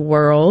part of the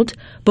world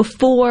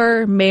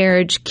before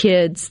marriage,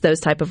 kids,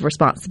 those type of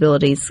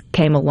responsibilities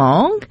came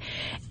along.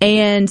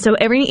 And so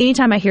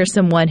anytime I hear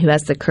someone who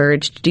has the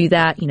courage to do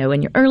that, in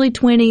your early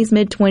 20s,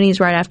 mid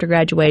 20s, right after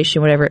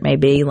graduation, whatever it may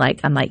be,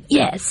 I'm like,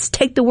 yes,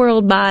 take the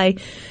world by,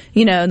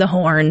 the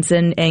horns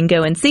and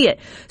go and see it.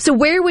 So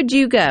where would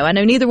you go? I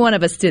know neither one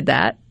of us did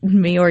that,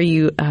 me or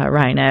you,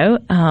 Rhino.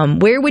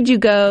 Where would you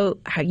go?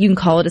 You can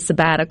call it a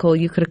sabbatical.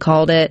 You could have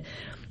called it,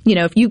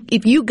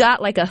 if you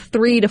got like a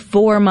 3 to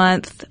 4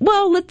 month,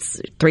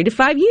 3 to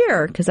 5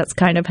 year, because that's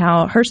kind of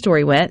how her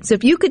story went. So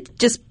if you could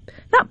just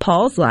not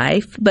pause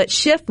life, but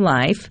shift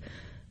life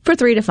for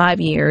 3 to 5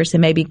 years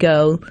and maybe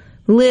go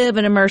live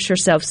and immerse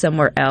yourself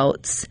somewhere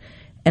else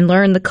and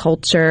learn the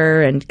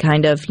culture and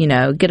kind of,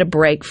 get a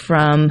break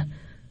from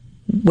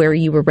where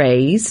you were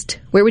raised,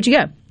 where would you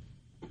go?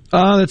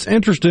 That's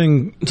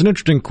interesting. It's an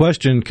interesting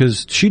question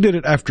because she did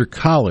it after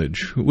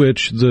college,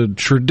 which the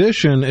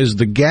tradition is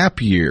the gap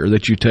year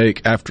that you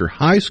take after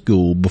high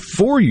school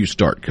before you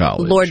start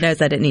college. Lord knows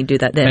I didn't need to do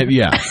that then.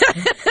 Yeah.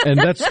 And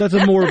that's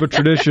a more of a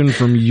tradition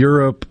from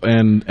Europe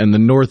and the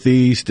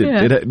Northeast.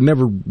 It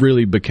never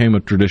really became a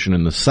tradition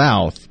in the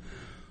South.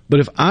 But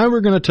if I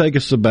were going to take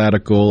a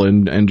sabbatical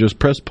and just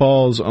press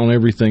pause on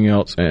everything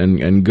else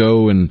and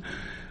go and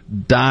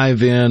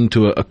dive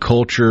into a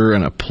culture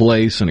and a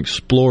place and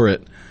explore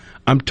it,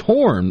 I'm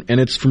torn,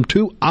 and it's from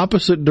two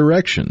opposite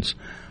directions.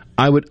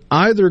 I would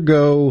either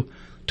go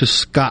to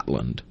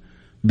Scotland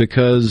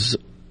because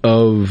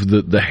of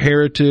the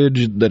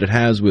heritage that it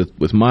has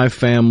with my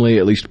family.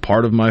 At least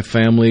part of my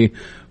family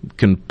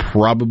can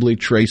probably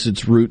trace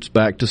its roots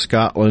back to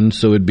Scotland,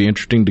 so it'd be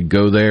interesting to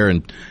go there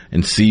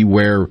and see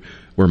where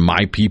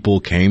my people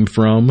came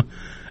from.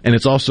 And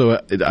it's also,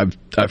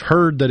 I've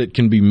heard that it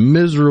can be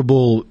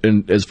miserable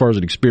as far as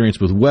an experience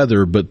with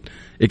weather, but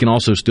it can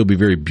also still be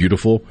very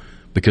beautiful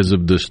because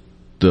of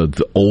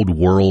the old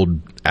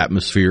world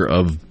atmosphere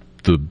of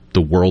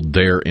the world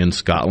there in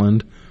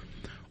Scotland.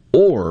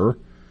 Or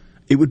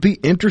it would be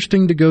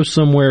interesting to go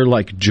somewhere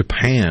like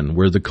Japan,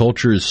 where the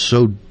culture is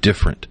so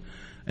different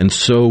and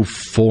so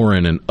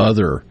foreign and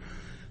other,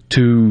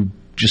 to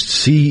just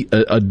see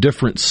a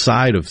different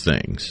side of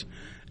things.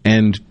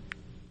 And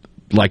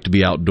like to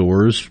be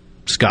outdoors.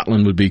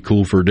 Scotland would be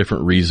cool for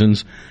different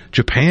reasons.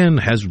 Japan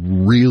has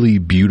really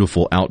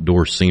beautiful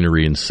outdoor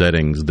scenery and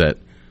settings that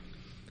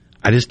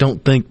I just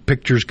don't think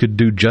pictures could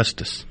do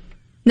justice.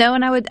 No,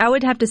 and I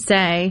would have to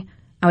say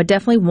I would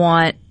definitely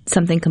want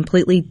something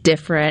completely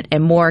different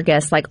and more, I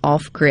guess, like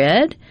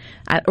off-grid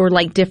or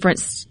like different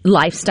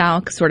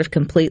lifestyle sort of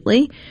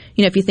completely.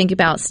 You know, if you think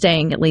about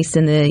staying at least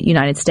in the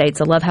United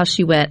States, I love how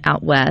she went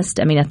out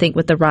west. I mean, I think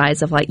with the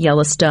rise of like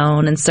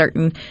Yellowstone and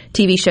certain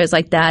TV shows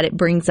like that, it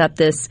brings up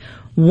this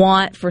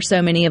want for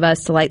so many of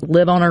us to like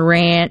live on a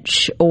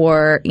ranch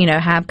or, you know,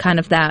 have kind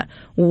of that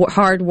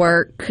hard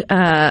work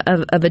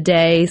of a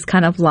day's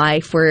kind of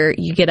life where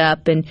you get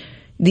up and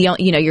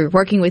you're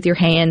working with your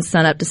hands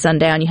sun up to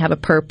sundown. You have a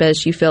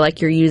purpose. You feel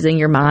like you're using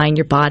your mind,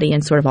 your body,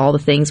 and sort of all the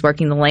things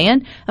working the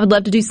land. I would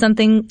love to do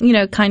something, you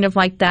know, kind of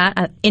like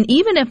that. And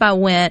even if I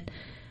went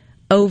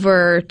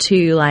over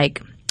to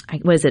like,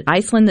 what is it,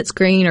 Iceland that's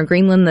green or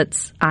Greenland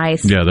that's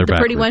ice? Yeah, they're the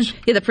pretty one.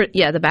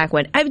 Yeah, the back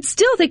one. I would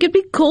still think it'd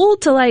be cool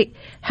to like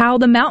how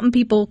the mountain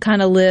people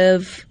kind of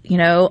live, you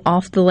know,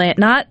 off the land.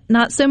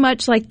 Not so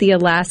much like the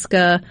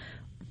Alaska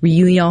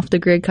really off the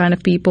grid kind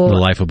of people. The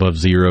life above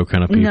zero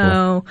kind of people.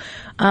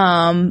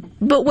 No.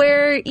 But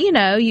where, you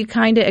know, you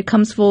kind of, it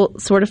comes full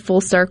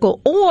circle.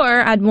 Or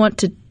I'd want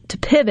to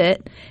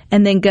pivot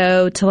and then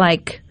go to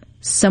like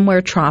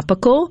somewhere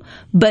tropical,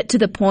 but to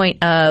the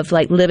point of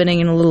like living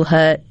in a little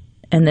hut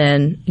and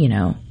then, you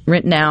know,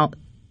 renting out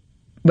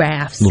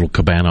rafts. Little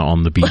cabana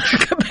on the beach.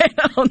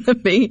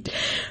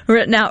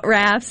 Renting out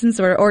rafts and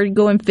sort of, or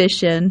going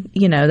fishing,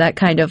 you know, that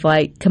kind of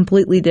like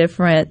completely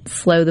different,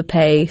 slow the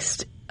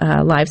pace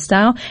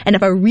lifestyle. And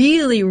if I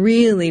really,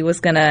 really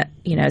was going to,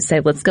 you know, say,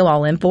 let's go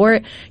all in for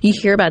it, you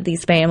hear about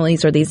these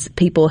families or these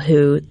people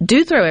who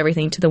do throw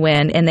everything to the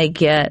wind and they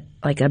get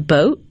like a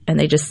boat and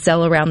they just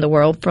sail around the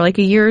world for like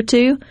a year or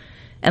two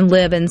and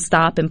live and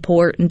stop in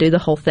port and do the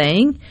whole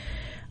thing.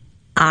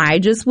 I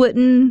just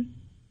wouldn't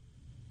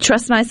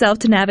trust myself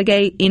to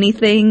navigate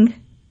anything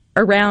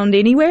around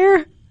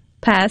anywhere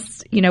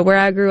past, you know, where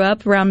I grew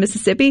up around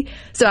Mississippi.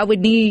 So I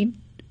would need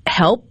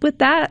help with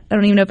that. I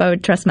don't even know if I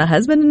would trust my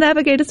husband to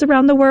navigate us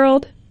around the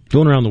world.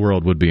 Going around the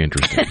world would be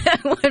interesting.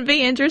 Would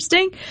be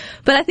interesting.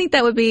 But I think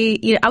that would be,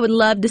 you know, I would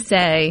love to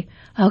say,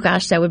 oh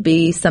gosh, that would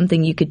be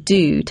something you could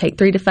do. Take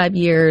 3 to 5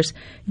 years,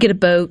 get a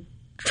boat,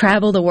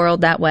 travel the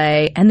world that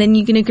way, and then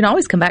you can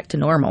always come back to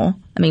normal.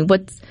 I mean,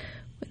 what's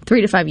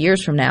 3 to 5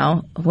 years from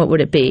now, what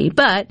would it be?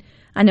 But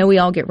I know we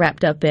all get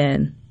wrapped up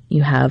in,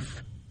 you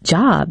have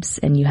jobs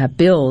and you have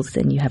bills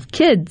and you have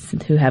kids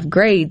who have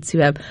grades who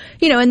have,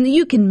 you know, and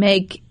you can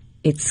make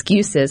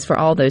excuses for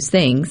all those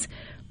things.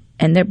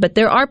 But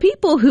there are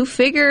people who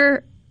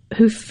figure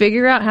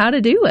out how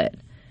to do it.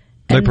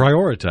 They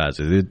prioritize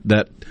it.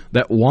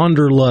 That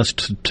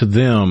wanderlust to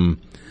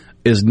them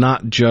is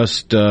not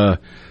just on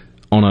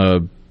a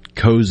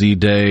cozy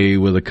day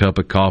with a cup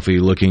of coffee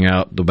looking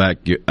out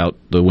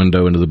the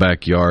window into the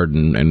backyard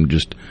and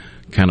just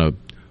kind of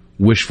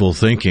wishful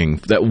thinking.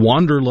 That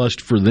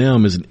wanderlust for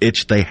them is an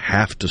itch they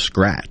have to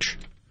scratch.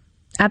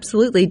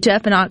 Absolutely.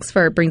 Jeff in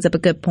Oxford brings up a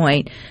good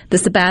point. The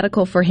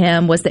sabbatical for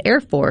him was the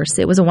Air Force.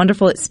 It was a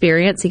wonderful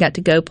experience. He got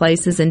to go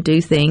places and do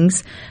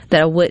things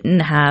that I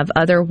wouldn't have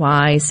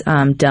otherwise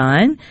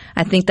done.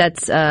 I think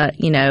that's,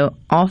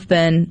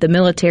 often the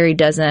military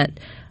doesn't,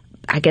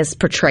 I guess,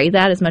 portray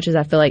that as much as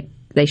I feel like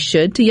they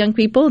should to young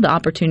people, the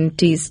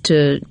opportunities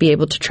to be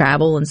able to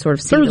travel and sort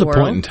of see the world. There was a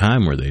point in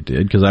time where they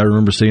did, because I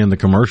remember seeing the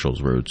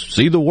commercials where it's,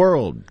 see the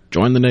world,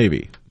 join the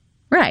Navy.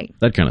 Right.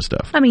 That kind of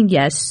stuff. I mean,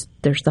 yes,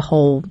 there's the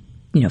whole,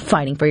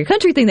 fighting for your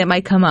country thing that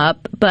might come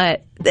up,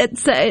 but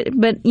there's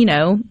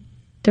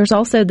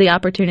also the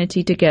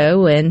opportunity to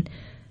go and,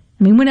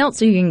 I mean, when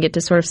else are you going to get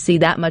to sort of see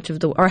that much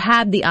of or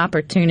have the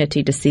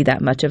opportunity to see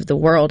that much of the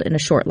world in a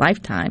short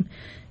lifetime?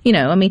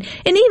 And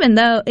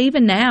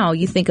even now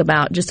you think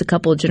about just a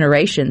couple of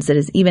generations that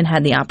has even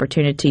had the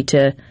opportunity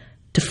to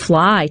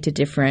fly to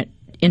different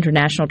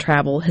international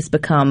travel has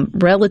become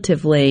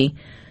relatively.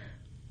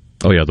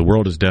 Oh yeah, the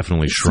world has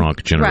definitely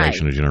shrunk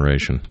generation to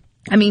generation.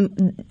 I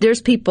mean,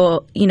 there's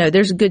people,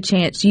 there's a good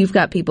chance you've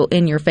got people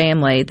in your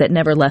family that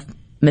never left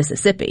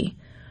Mississippi,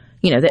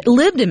 that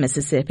lived in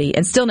Mississippi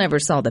and still never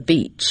saw the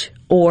beach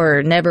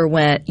or never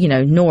went,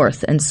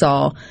 north and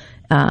saw,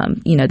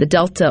 the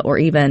Delta or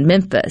even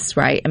Memphis,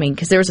 right? I mean,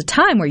 because there was a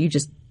time where you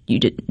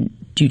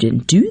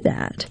didn't do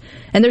that.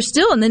 And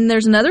then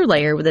there's another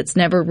layer that's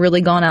never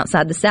really gone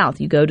outside the South.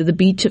 You go to the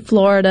beach at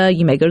Florida,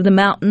 you may go to the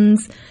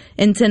mountains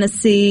in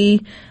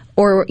Tennessee,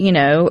 or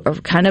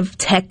kind of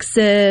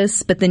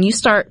Texas, but then you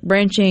start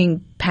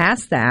branching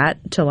past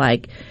that to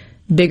like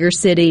bigger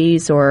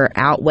cities or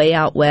way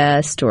out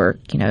west or,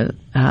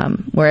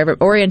 wherever,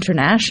 or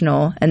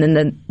international. And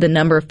then the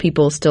number of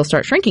people still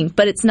start shrinking.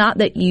 But it's not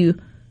that you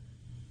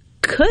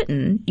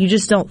couldn't, you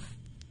just don't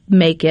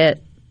make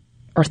it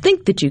or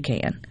think that you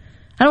can.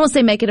 I don't want to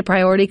say make it a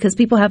priority because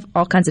people have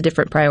all kinds of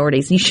different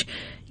priorities.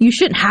 You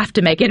shouldn't have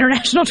to make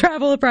international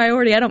travel a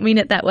priority. I don't mean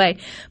it that way.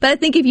 But I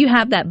think if you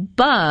have that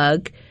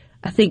bug,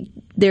 I think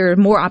there are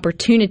more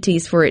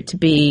opportunities for it to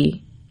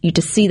be you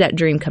to see that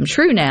dream come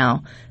true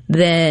now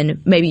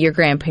than maybe your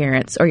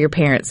grandparents or your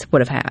parents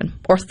would have had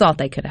or thought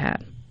they could have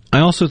had. I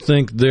also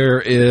think there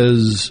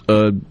is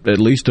at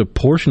least a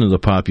portion of the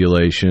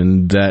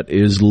population that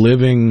is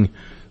living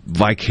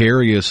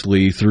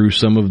vicariously through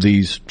some of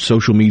these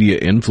social media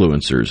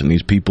influencers and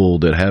these people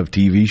that have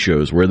TV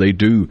shows where they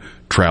do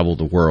travel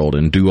the world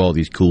and do all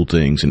these cool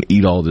things and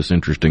eat all this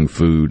interesting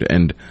food.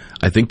 And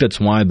I think that's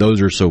why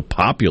those are so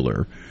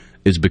popular,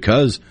 is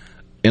because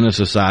in a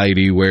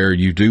society where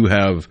you do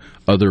have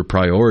other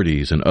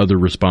priorities and other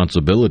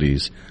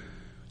responsibilities,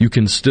 you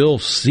can still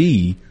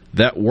see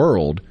that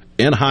world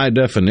in high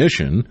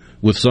definition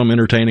with some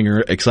entertaining or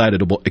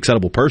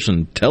excitable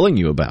person telling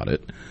you about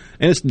it.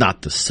 And it's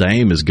not the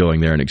same as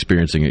going there and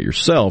experiencing it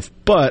yourself,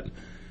 but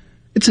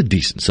it's a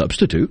decent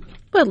substitute.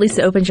 Well, at least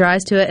it opens your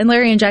eyes to it. And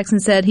Larry and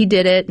Jackson said he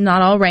did it,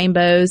 not all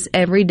rainbows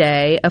every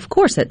day. Of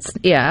course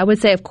I would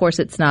say of course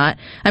it's not.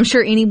 I'm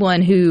sure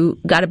anyone who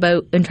got a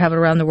boat and traveled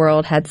around the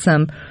world had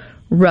some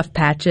rough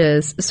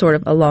patches sort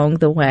of along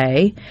the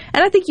way.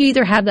 And I think you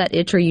either have that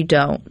itch or you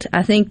don't.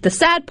 I think the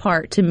sad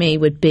part to me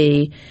would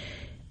be,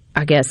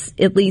 I guess,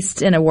 at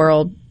least in a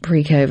world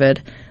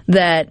pre-COVID,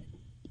 that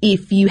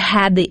if you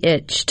had the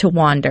itch to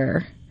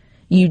wander,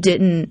 you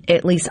didn't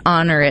at least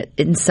honor it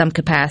in some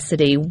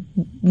capacity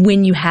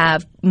when you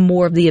have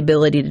more of the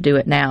ability to do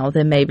it now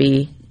than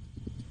maybe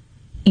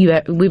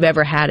we've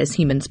ever had as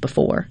humans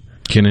before.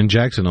 Ken and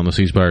Jackson on the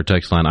C Spire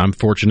text line. I'm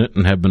fortunate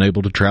and have been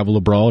able to travel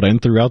abroad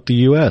and throughout the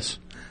U.S.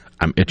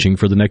 I'm itching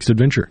for the next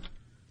adventure.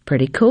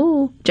 Pretty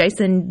cool.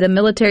 Jason, the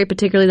military,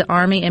 particularly the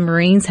Army and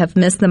Marines, have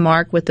missed the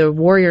mark with the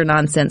warrior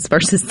nonsense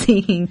versus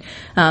seeing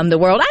the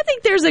world. I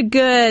think there's a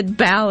good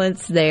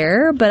balance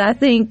there, but I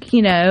think,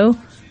 I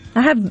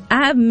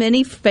have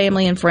many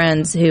family and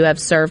friends who have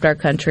served our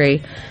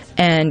country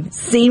and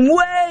seen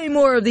way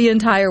more of the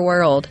entire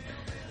world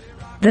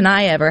than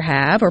I ever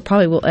have or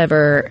probably will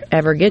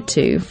ever get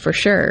to, for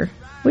sure.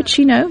 Which,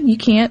 you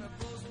can't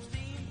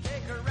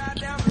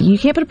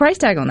put a price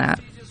tag on that.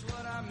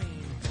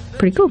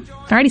 Pretty cool.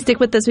 Alrighty, stick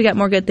with us. We got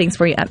more good things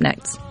for you up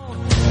next.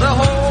 The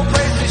whole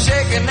place is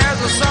shaking.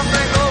 There's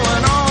something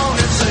going on.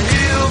 It's a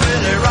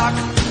hillbilly rock,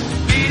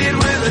 beat it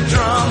with a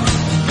drum,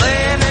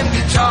 playing in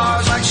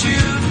guitars like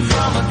shooting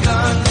from a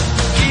gun,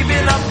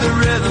 keeping up the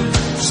rhythm,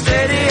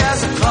 steady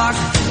as a clock,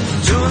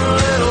 doing a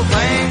little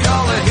thing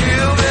called a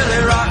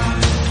hillbilly rock,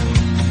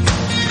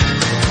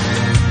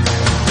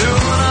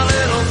 doing a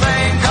little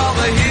thing called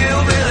the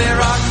hillbilly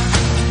rock,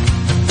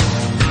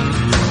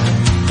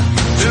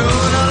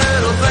 doing a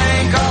little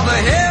thing called the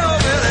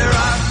hillbilly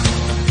rock.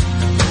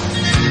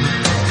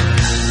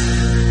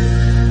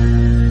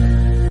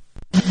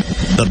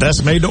 The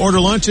best made-to-order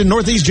lunch in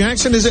Northeast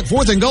Jackson is at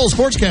 4th and Gold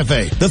Sports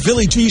Cafe. The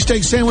Philly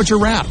cheesesteak sandwich or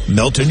wrap,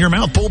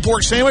 melt-in-your-mouth pulled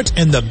pork sandwich,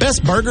 and the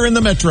best burger in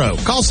the metro.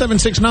 Call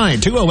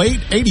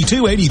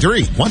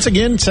 769-208-8283. Once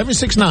again,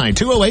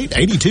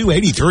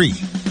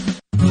 769-208-8283.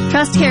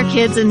 Trust Care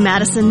Kids in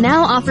Madison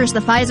now offers the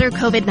Pfizer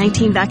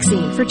COVID-19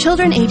 vaccine for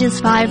children ages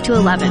 5 to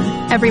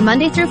 11. Every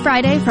Monday through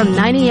Friday from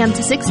 9 a.m.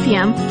 to 6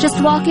 p.m., just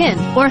walk in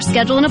or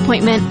schedule an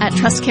appointment at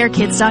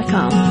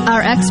trustcarekids.com.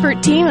 Our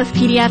expert team of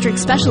pediatric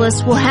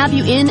specialists will have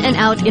you in and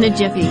out in a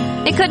jiffy.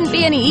 It couldn't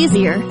be any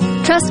easier.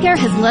 TrustCare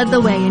has led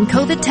the way in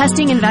COVID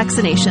testing and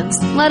vaccinations.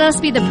 Let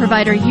us be the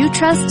provider you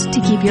trust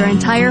to keep your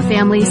entire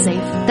family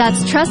safe.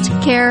 That's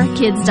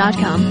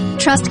trustcarekids.com.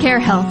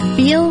 TrustCare Health.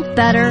 Feel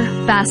better,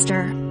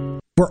 faster.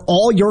 For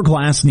all your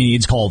glass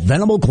needs, call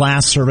Venable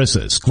Glass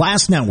Services.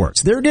 Glass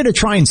Networks. They're there to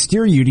try and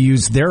steer you to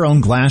use their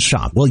own glass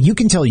shop. Well, you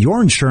can tell your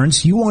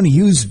insurance you want to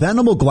use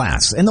Venable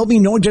Glass, and there'll be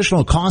no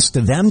additional cost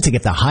to them to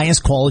get the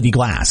highest quality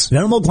glass.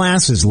 Venable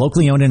Glass is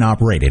locally owned and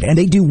operated, and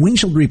they do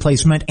windshield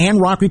replacement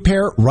and rock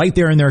repair right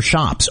there in their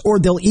shops. Or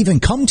they'll even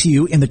come to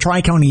you in the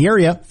Tri-County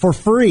area for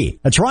free.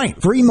 That's right,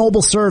 free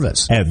mobile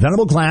service. At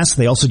Venable Glass,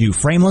 they also do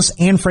frameless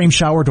and frame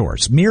shower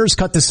doors, mirrors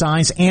cut to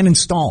size and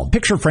installed,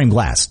 picture frame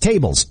glass,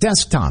 tables,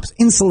 desktops,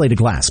 insulated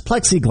glass,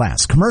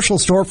 plexiglass, commercial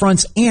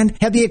storefronts, and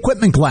heavy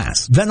equipment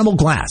glass. Venable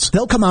Glass.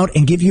 They'll come out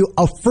and give you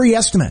a free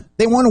estimate.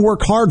 They want to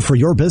work hard for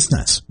your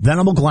business.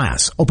 Venable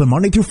Glass. Open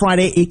Monday through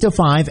Friday, 8 to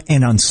 5,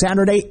 and on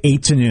Saturday,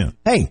 8 to noon.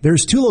 Hey,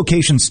 there's 2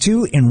 locations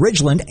too in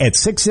Ridgeland at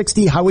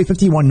 660 Highway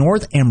 51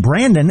 North and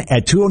Brandon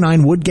at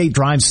 209 Woodgate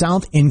Drive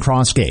South in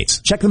Cross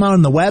Gates. Check them out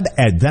on the web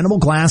at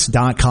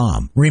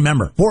venableglass.com.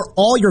 Remember, for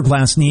all your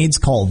glass needs,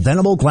 call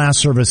Venable Glass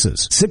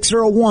Services,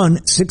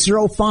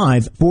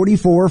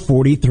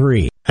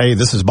 601-605-4443. Hey,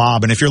 this is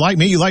Bob, and if you're like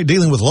me, you like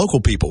dealing with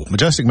local people.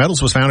 Majestic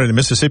Metals was founded in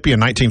Mississippi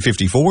in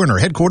 1954 and are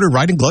headquartered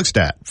right in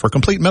Gluckstadt. For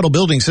complete metal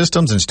building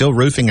systems and steel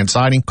roofing and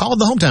siding, call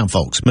the hometown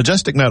folks.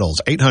 Majestic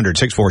Metals,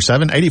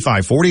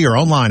 800-647-8540 or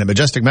online at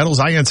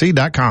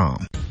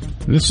majesticmetalsinc.com.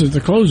 This is the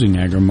closing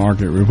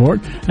agri-market report.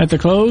 At the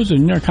close, the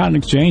New York Cotton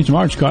Exchange,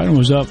 March cotton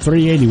was up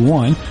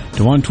 $3.81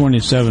 to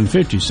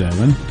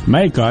 $127.57.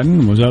 May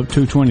cotton was up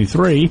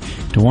 $2.23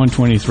 to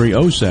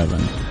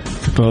 $123.07.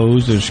 To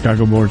close, the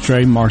Chicago Board of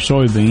Trade March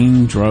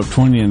soybeans were up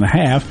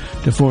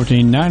 20.5 to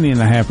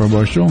 $14.90.5 per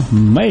bushel.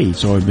 May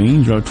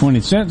soybeans were up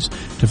 20 cents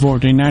to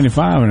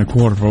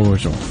 $14.95.25 per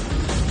bushel.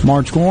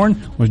 March corn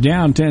was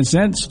down 10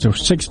 cents to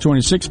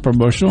 $6.26 per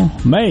bushel.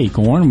 May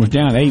corn was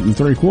down 8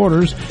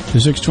 3/4 to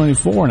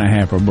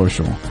 $6.24.5 per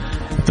bushel.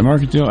 At the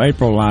Mercantile,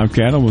 April live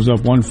cattle was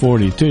up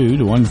 142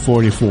 to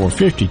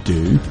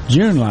 144.52.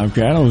 June live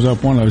cattle was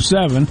up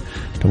 107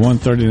 to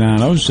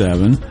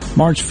 139.07.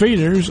 March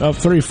feeders up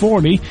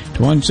 340 to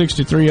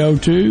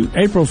 163.02.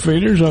 April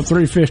feeders up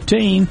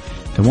 315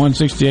 to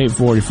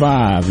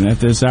 168.45. And at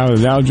this hour,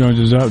 the Dow Jones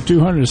is up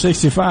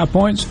 265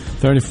 points,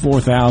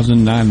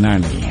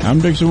 34,990. I'm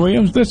Dixon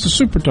Williams. This is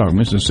Super Talk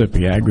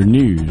Mississippi Agri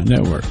News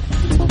Network.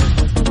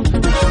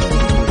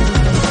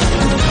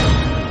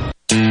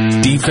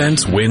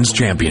 Defense wins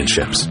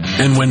championships.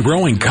 And when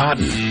growing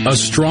cotton, a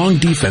strong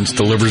defense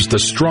delivers the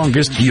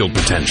strongest yield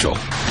potential.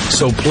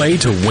 So play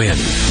to win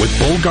with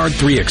Bollgard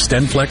 3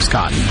 XtendFlex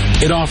Cotton.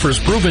 It offers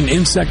proven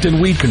insect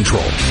and weed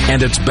control,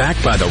 and it's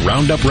backed by the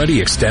Roundup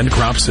Ready Extend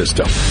crop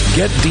system.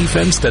 Get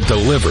defense that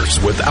delivers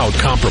without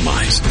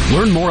compromise.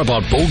 Learn more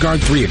about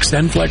Bollgard 3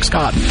 XtendFlex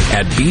Cotton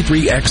at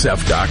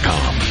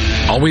b3xf.com.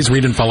 Always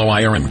read and follow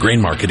IRM,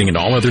 grain marketing, and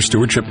all other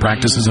stewardship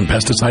practices and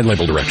pesticide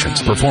label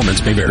directions.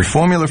 Performance may vary. The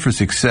formula for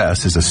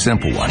success is a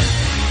simple one.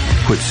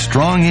 Put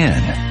strong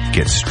in,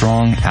 get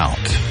strong out.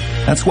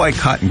 That's why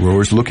cotton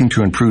growers looking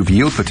to improve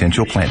yield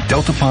potential plant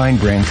Delta Pine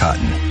brand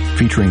cotton,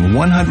 featuring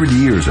 100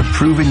 years of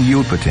proven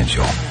yield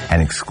potential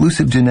and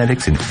exclusive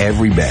genetics in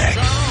every bag.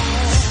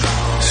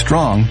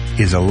 Strong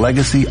is a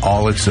legacy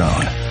all its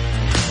own.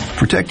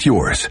 Protect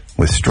yours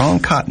with strong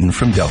cotton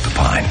from Delta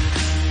Pine.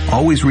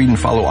 Always read and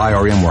follow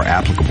IRM where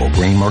applicable,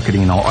 grain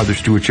marketing, and all other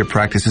stewardship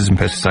practices and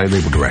pesticide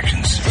label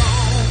directions.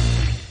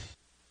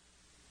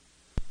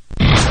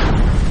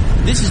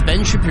 This is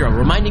Ben Shapiro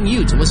reminding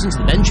you to listen to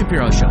The Ben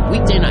Shapiro Show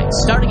weekday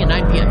nights starting at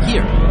 9 p.m.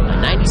 here on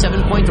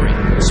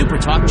 97.3 Super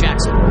Talk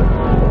Jackson.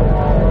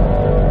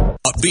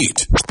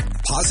 Upbeat,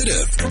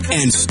 positive,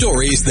 and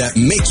stories that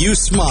make you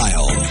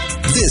smile.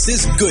 This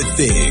is Good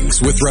Things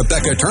with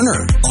Rebecca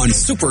Turner on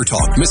Super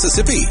Talk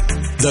Mississippi,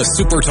 the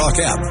Super Talk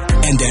app,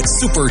 and at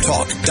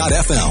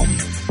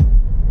supertalk.fm.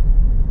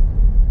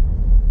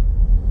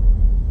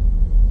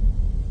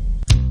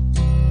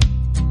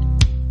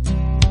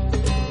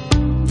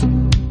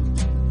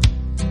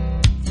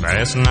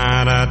 Last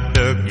night I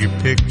dug your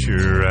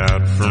picture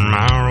out from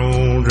our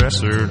old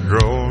dresser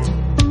drawer.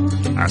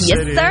 I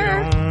set it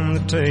on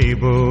the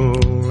table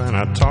and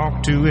I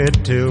talked to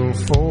it till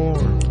 4.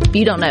 If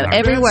you don't know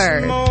every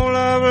word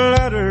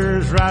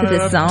to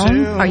this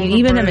song, are you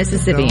even a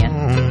Mississippian?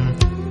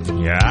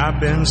 Yeah, I've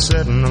been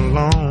sitting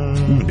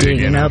alone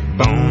digging up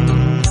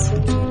bones.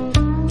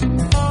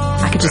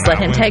 I could just let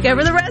him take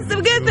over the rest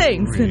of Good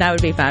Things, and I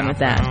would be fine with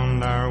that.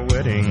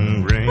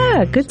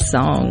 Ah, good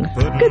song.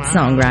 Good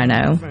song,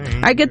 Rhino. All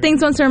right, Good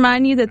Things wants to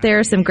remind you that there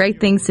are some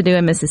great things to do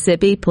in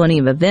Mississippi, plenty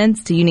of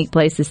events, unique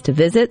places to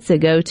visit, so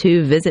go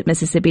to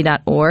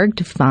visitmississippi.org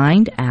to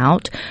find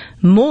out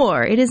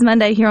more. It is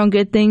Monday here on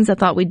Good Things. I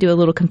thought we'd do a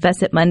little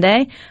Confess It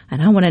Monday,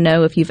 and I want to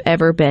know if you've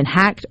ever been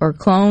hacked or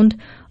cloned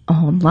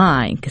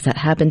online, because that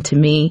happened to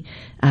me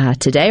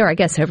today, or I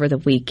guess over the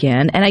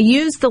weekend. And I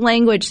used the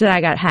language that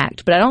I got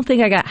hacked, but I don't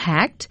think I got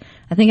hacked.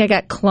 I think I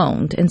got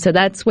cloned. And so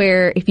that's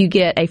where if you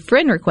get a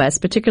friend request,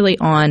 particularly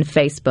on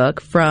Facebook,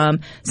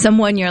 from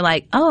someone you're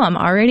like, oh, I'm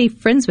already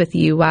friends with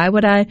you. Why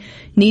would I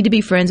need to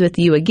be friends with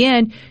you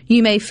again?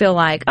 You may feel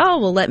like, oh,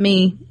 well, let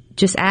me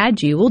just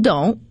add you. Well,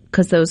 don't,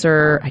 because those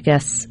are, I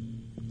guess,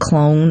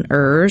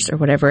 cloners or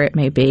whatever it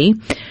may be.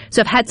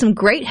 So I've had some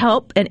great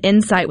help and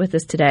insight with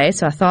this today,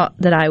 so I thought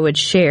that I would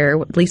share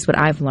at least what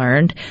I've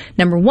learned.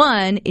 Number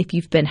one, if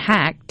you've been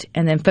hacked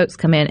and then folks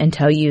come in and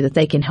tell you that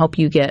they can help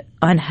you get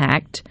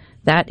unhacked,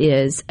 that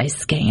is a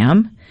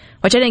scam,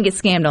 which I didn't get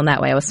scammed on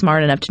that way. I was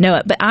smart enough to know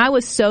it. But I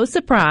was so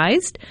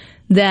surprised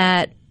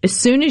that as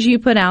soon as you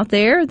put out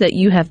there that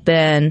you have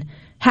been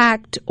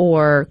hacked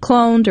or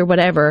cloned or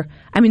whatever,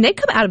 I mean, they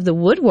come out of the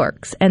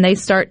woodworks and they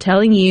start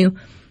telling you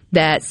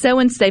that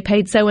they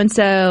paid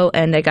so-and-so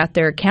and they got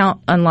their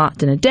account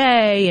unlocked in a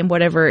day and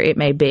whatever it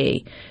may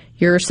be.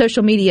 Your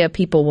social media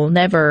people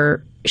you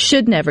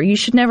should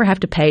never have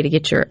to pay to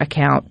get your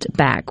account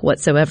back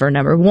whatsoever,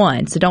 number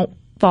one. So don't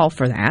fall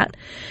for that.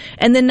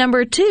 And then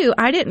number two,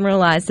 I didn't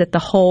realize that the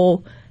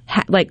whole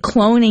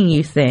cloning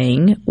you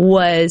thing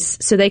was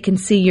so they can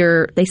see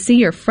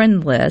your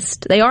friend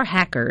list. They are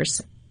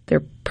hackers.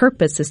 Their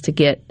purpose is to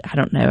get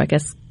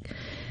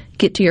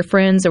to your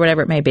friends or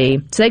whatever it may be.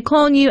 So they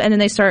clone you and then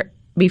they start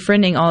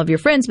befriending all of your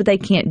friends, but they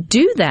can't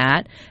do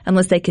that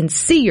unless they can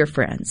see your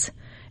friends.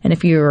 And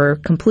if you're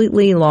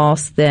completely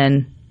lost,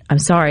 then I'm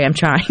sorry, I'm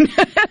trying.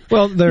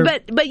 Well,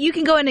 but you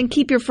can go in and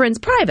keep your friends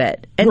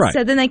private. And right.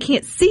 So then they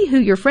can't see who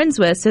you're friends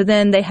with. So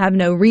then they have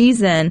no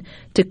reason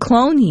to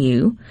clone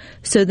you.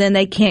 So then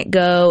they can't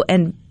go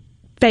and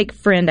fake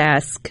friend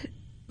ask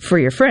for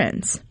your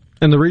friends.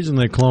 And the reason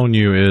they clone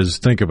you is,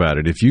 think about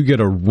it. If you get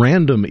a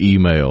random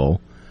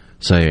email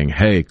saying,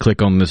 hey,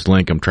 click on this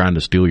link, I'm trying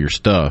to steal your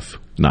stuff.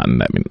 Not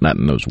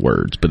in those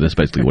words, but that's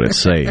basically what it's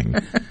saying.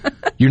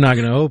 You're not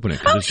going to open it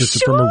because it's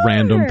just from a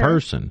random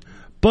person.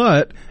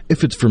 But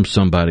if it's from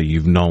somebody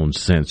you've known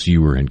since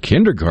you were in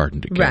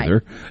kindergarten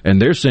together, right,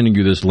 and they're sending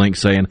you this link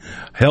saying,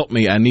 help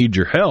me, I need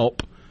your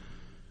help,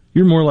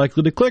 you're more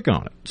likely to click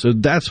on it. So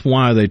that's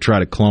why they try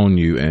to clone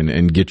you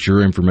and get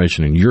your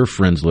information in your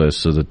friends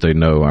list so that they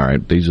know, all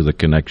right, these are the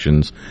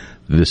connections.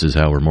 This is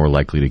how we're more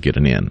likely to get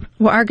an in.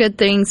 Well, our Good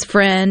Things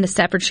friend,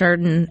 Stafford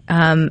Sheridan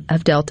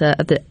of Delta,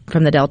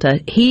 from the Delta,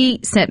 he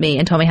sent me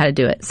and told me how to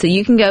do it. So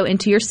you can go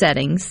into your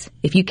settings,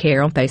 if you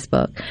care, on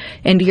Facebook,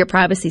 into your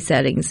privacy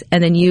settings,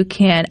 and then you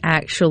can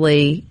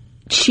actually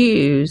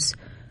choose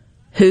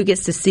who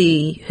gets to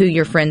see who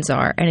your friends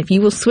are. And if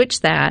you will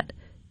switch that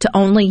to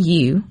only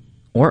you,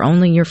 or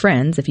only your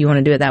friends, if you want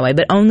to do it that way,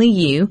 but only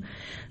you,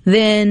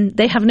 then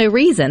they have no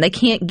reason. They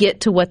can't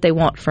get to what they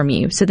want from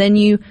you. So then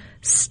you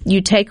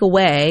take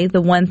away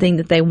the one thing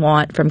that they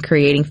want from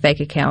creating fake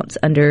accounts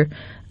under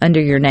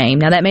your name.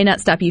 Now, that may not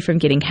stop you from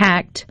getting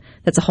hacked.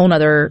 That's a whole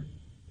nother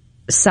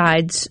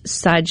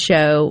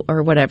sideshow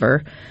or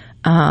whatever.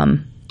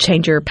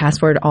 Change your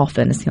password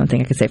often is the only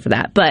thing I can say for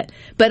that. But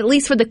at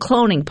least for the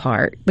cloning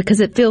part, because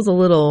it feels a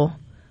little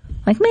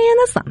like, man,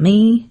 that's not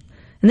me.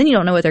 And then you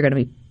don't know what they're going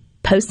to be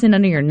posting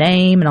under your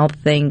name and all the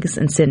things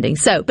and sending.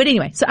 So, but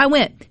anyway, so I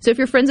went. So if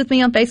you're friends with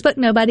me on Facebook,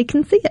 nobody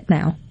can see it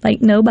now.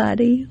 Like,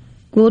 nobody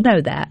will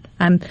know that.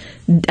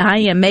 I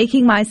am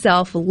making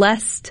myself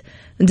less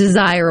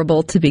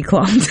desirable to be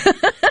cloned.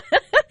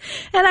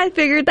 And I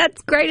figured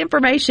that's great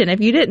information.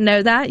 If you didn't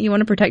know that, you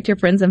want to protect your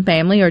friends and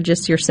family or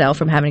just yourself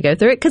from having to go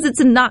through it, because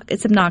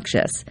it's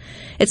obnoxious.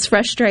 It's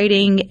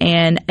frustrating,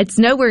 and it's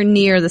nowhere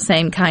near the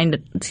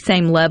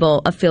same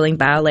level of feeling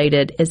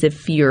violated as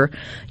if your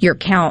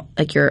account,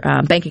 like your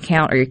bank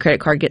account or your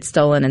credit card, gets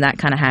stolen and that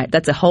kind of hack.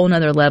 That's a whole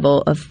nother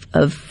level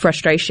of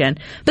frustration.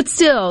 But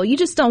still, you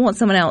just don't want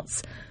someone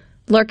else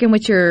lurking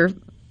with your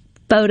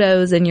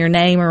photos and your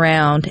name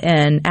around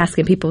and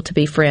asking people to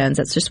be friends.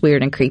 That's just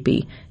weird and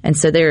creepy. And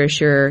so there is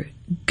your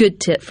good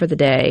tip for the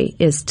day,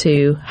 is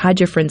to hide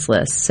your friends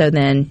list. So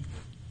then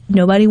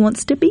nobody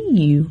wants to be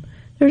you.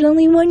 There's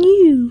only one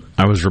you.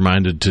 I was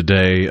reminded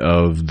today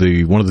of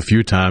one of the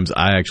few times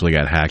I actually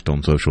got hacked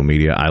on social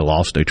media. I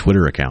lost a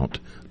Twitter account,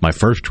 my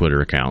first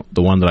Twitter account,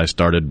 the one that I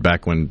started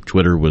back when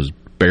Twitter was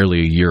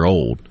barely a year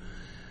old.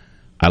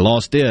 I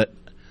lost it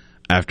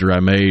after I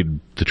made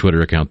the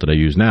Twitter account that I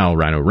use now,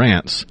 Rhino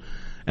Rants.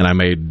 And I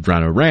made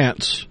Rhino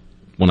Rants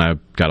when I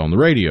got on the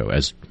radio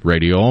as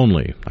radio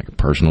only, like a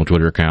personal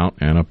Twitter account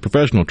and a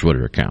professional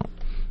Twitter account.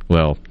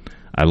 Well,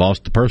 I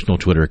lost the personal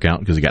Twitter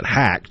account because it got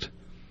hacked,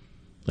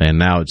 and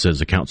now it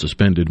says account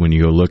suspended when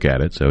you go look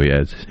at it. So,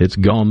 yeah, it's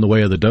gone the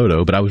way of the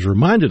dodo. But I was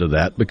reminded of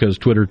that because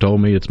Twitter told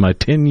me it's my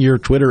 10-year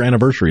Twitter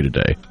anniversary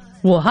today.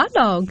 Well, hot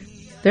dog.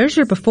 There's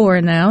your before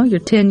and now, your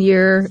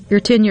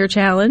 10-year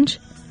challenge.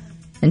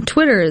 And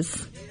Twitter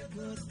is...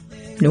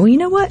 No, you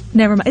know what?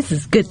 Never mind. This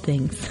is Good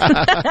Things.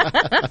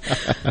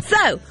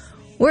 So,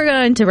 we're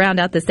going to round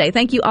out this day.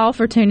 Thank you all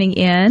for tuning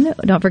in.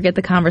 Don't forget,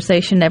 the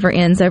conversation never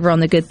ends over on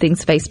the Good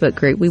Things Facebook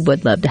group. We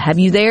would love to have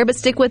you there, but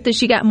stick with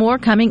us. You got more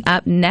coming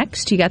up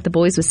next. You got the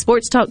boys with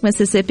Sports Talk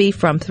Mississippi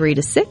from 3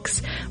 to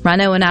 6.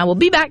 Rhino and I will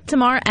be back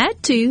tomorrow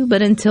at 2,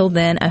 but until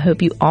then, I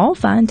hope you all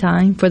find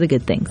time for the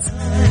good things.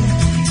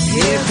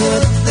 Yeah,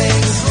 good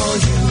things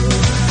for you.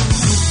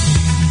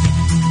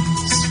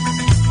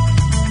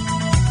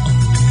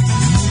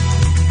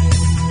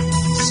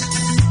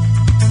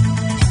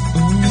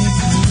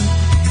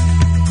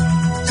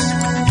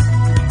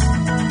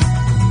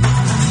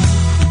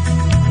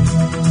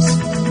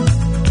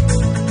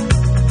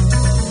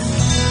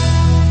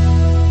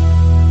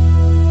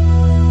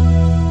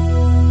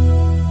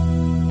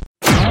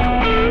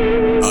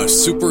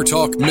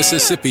 SuperTalk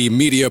Mississippi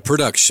Media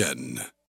Production.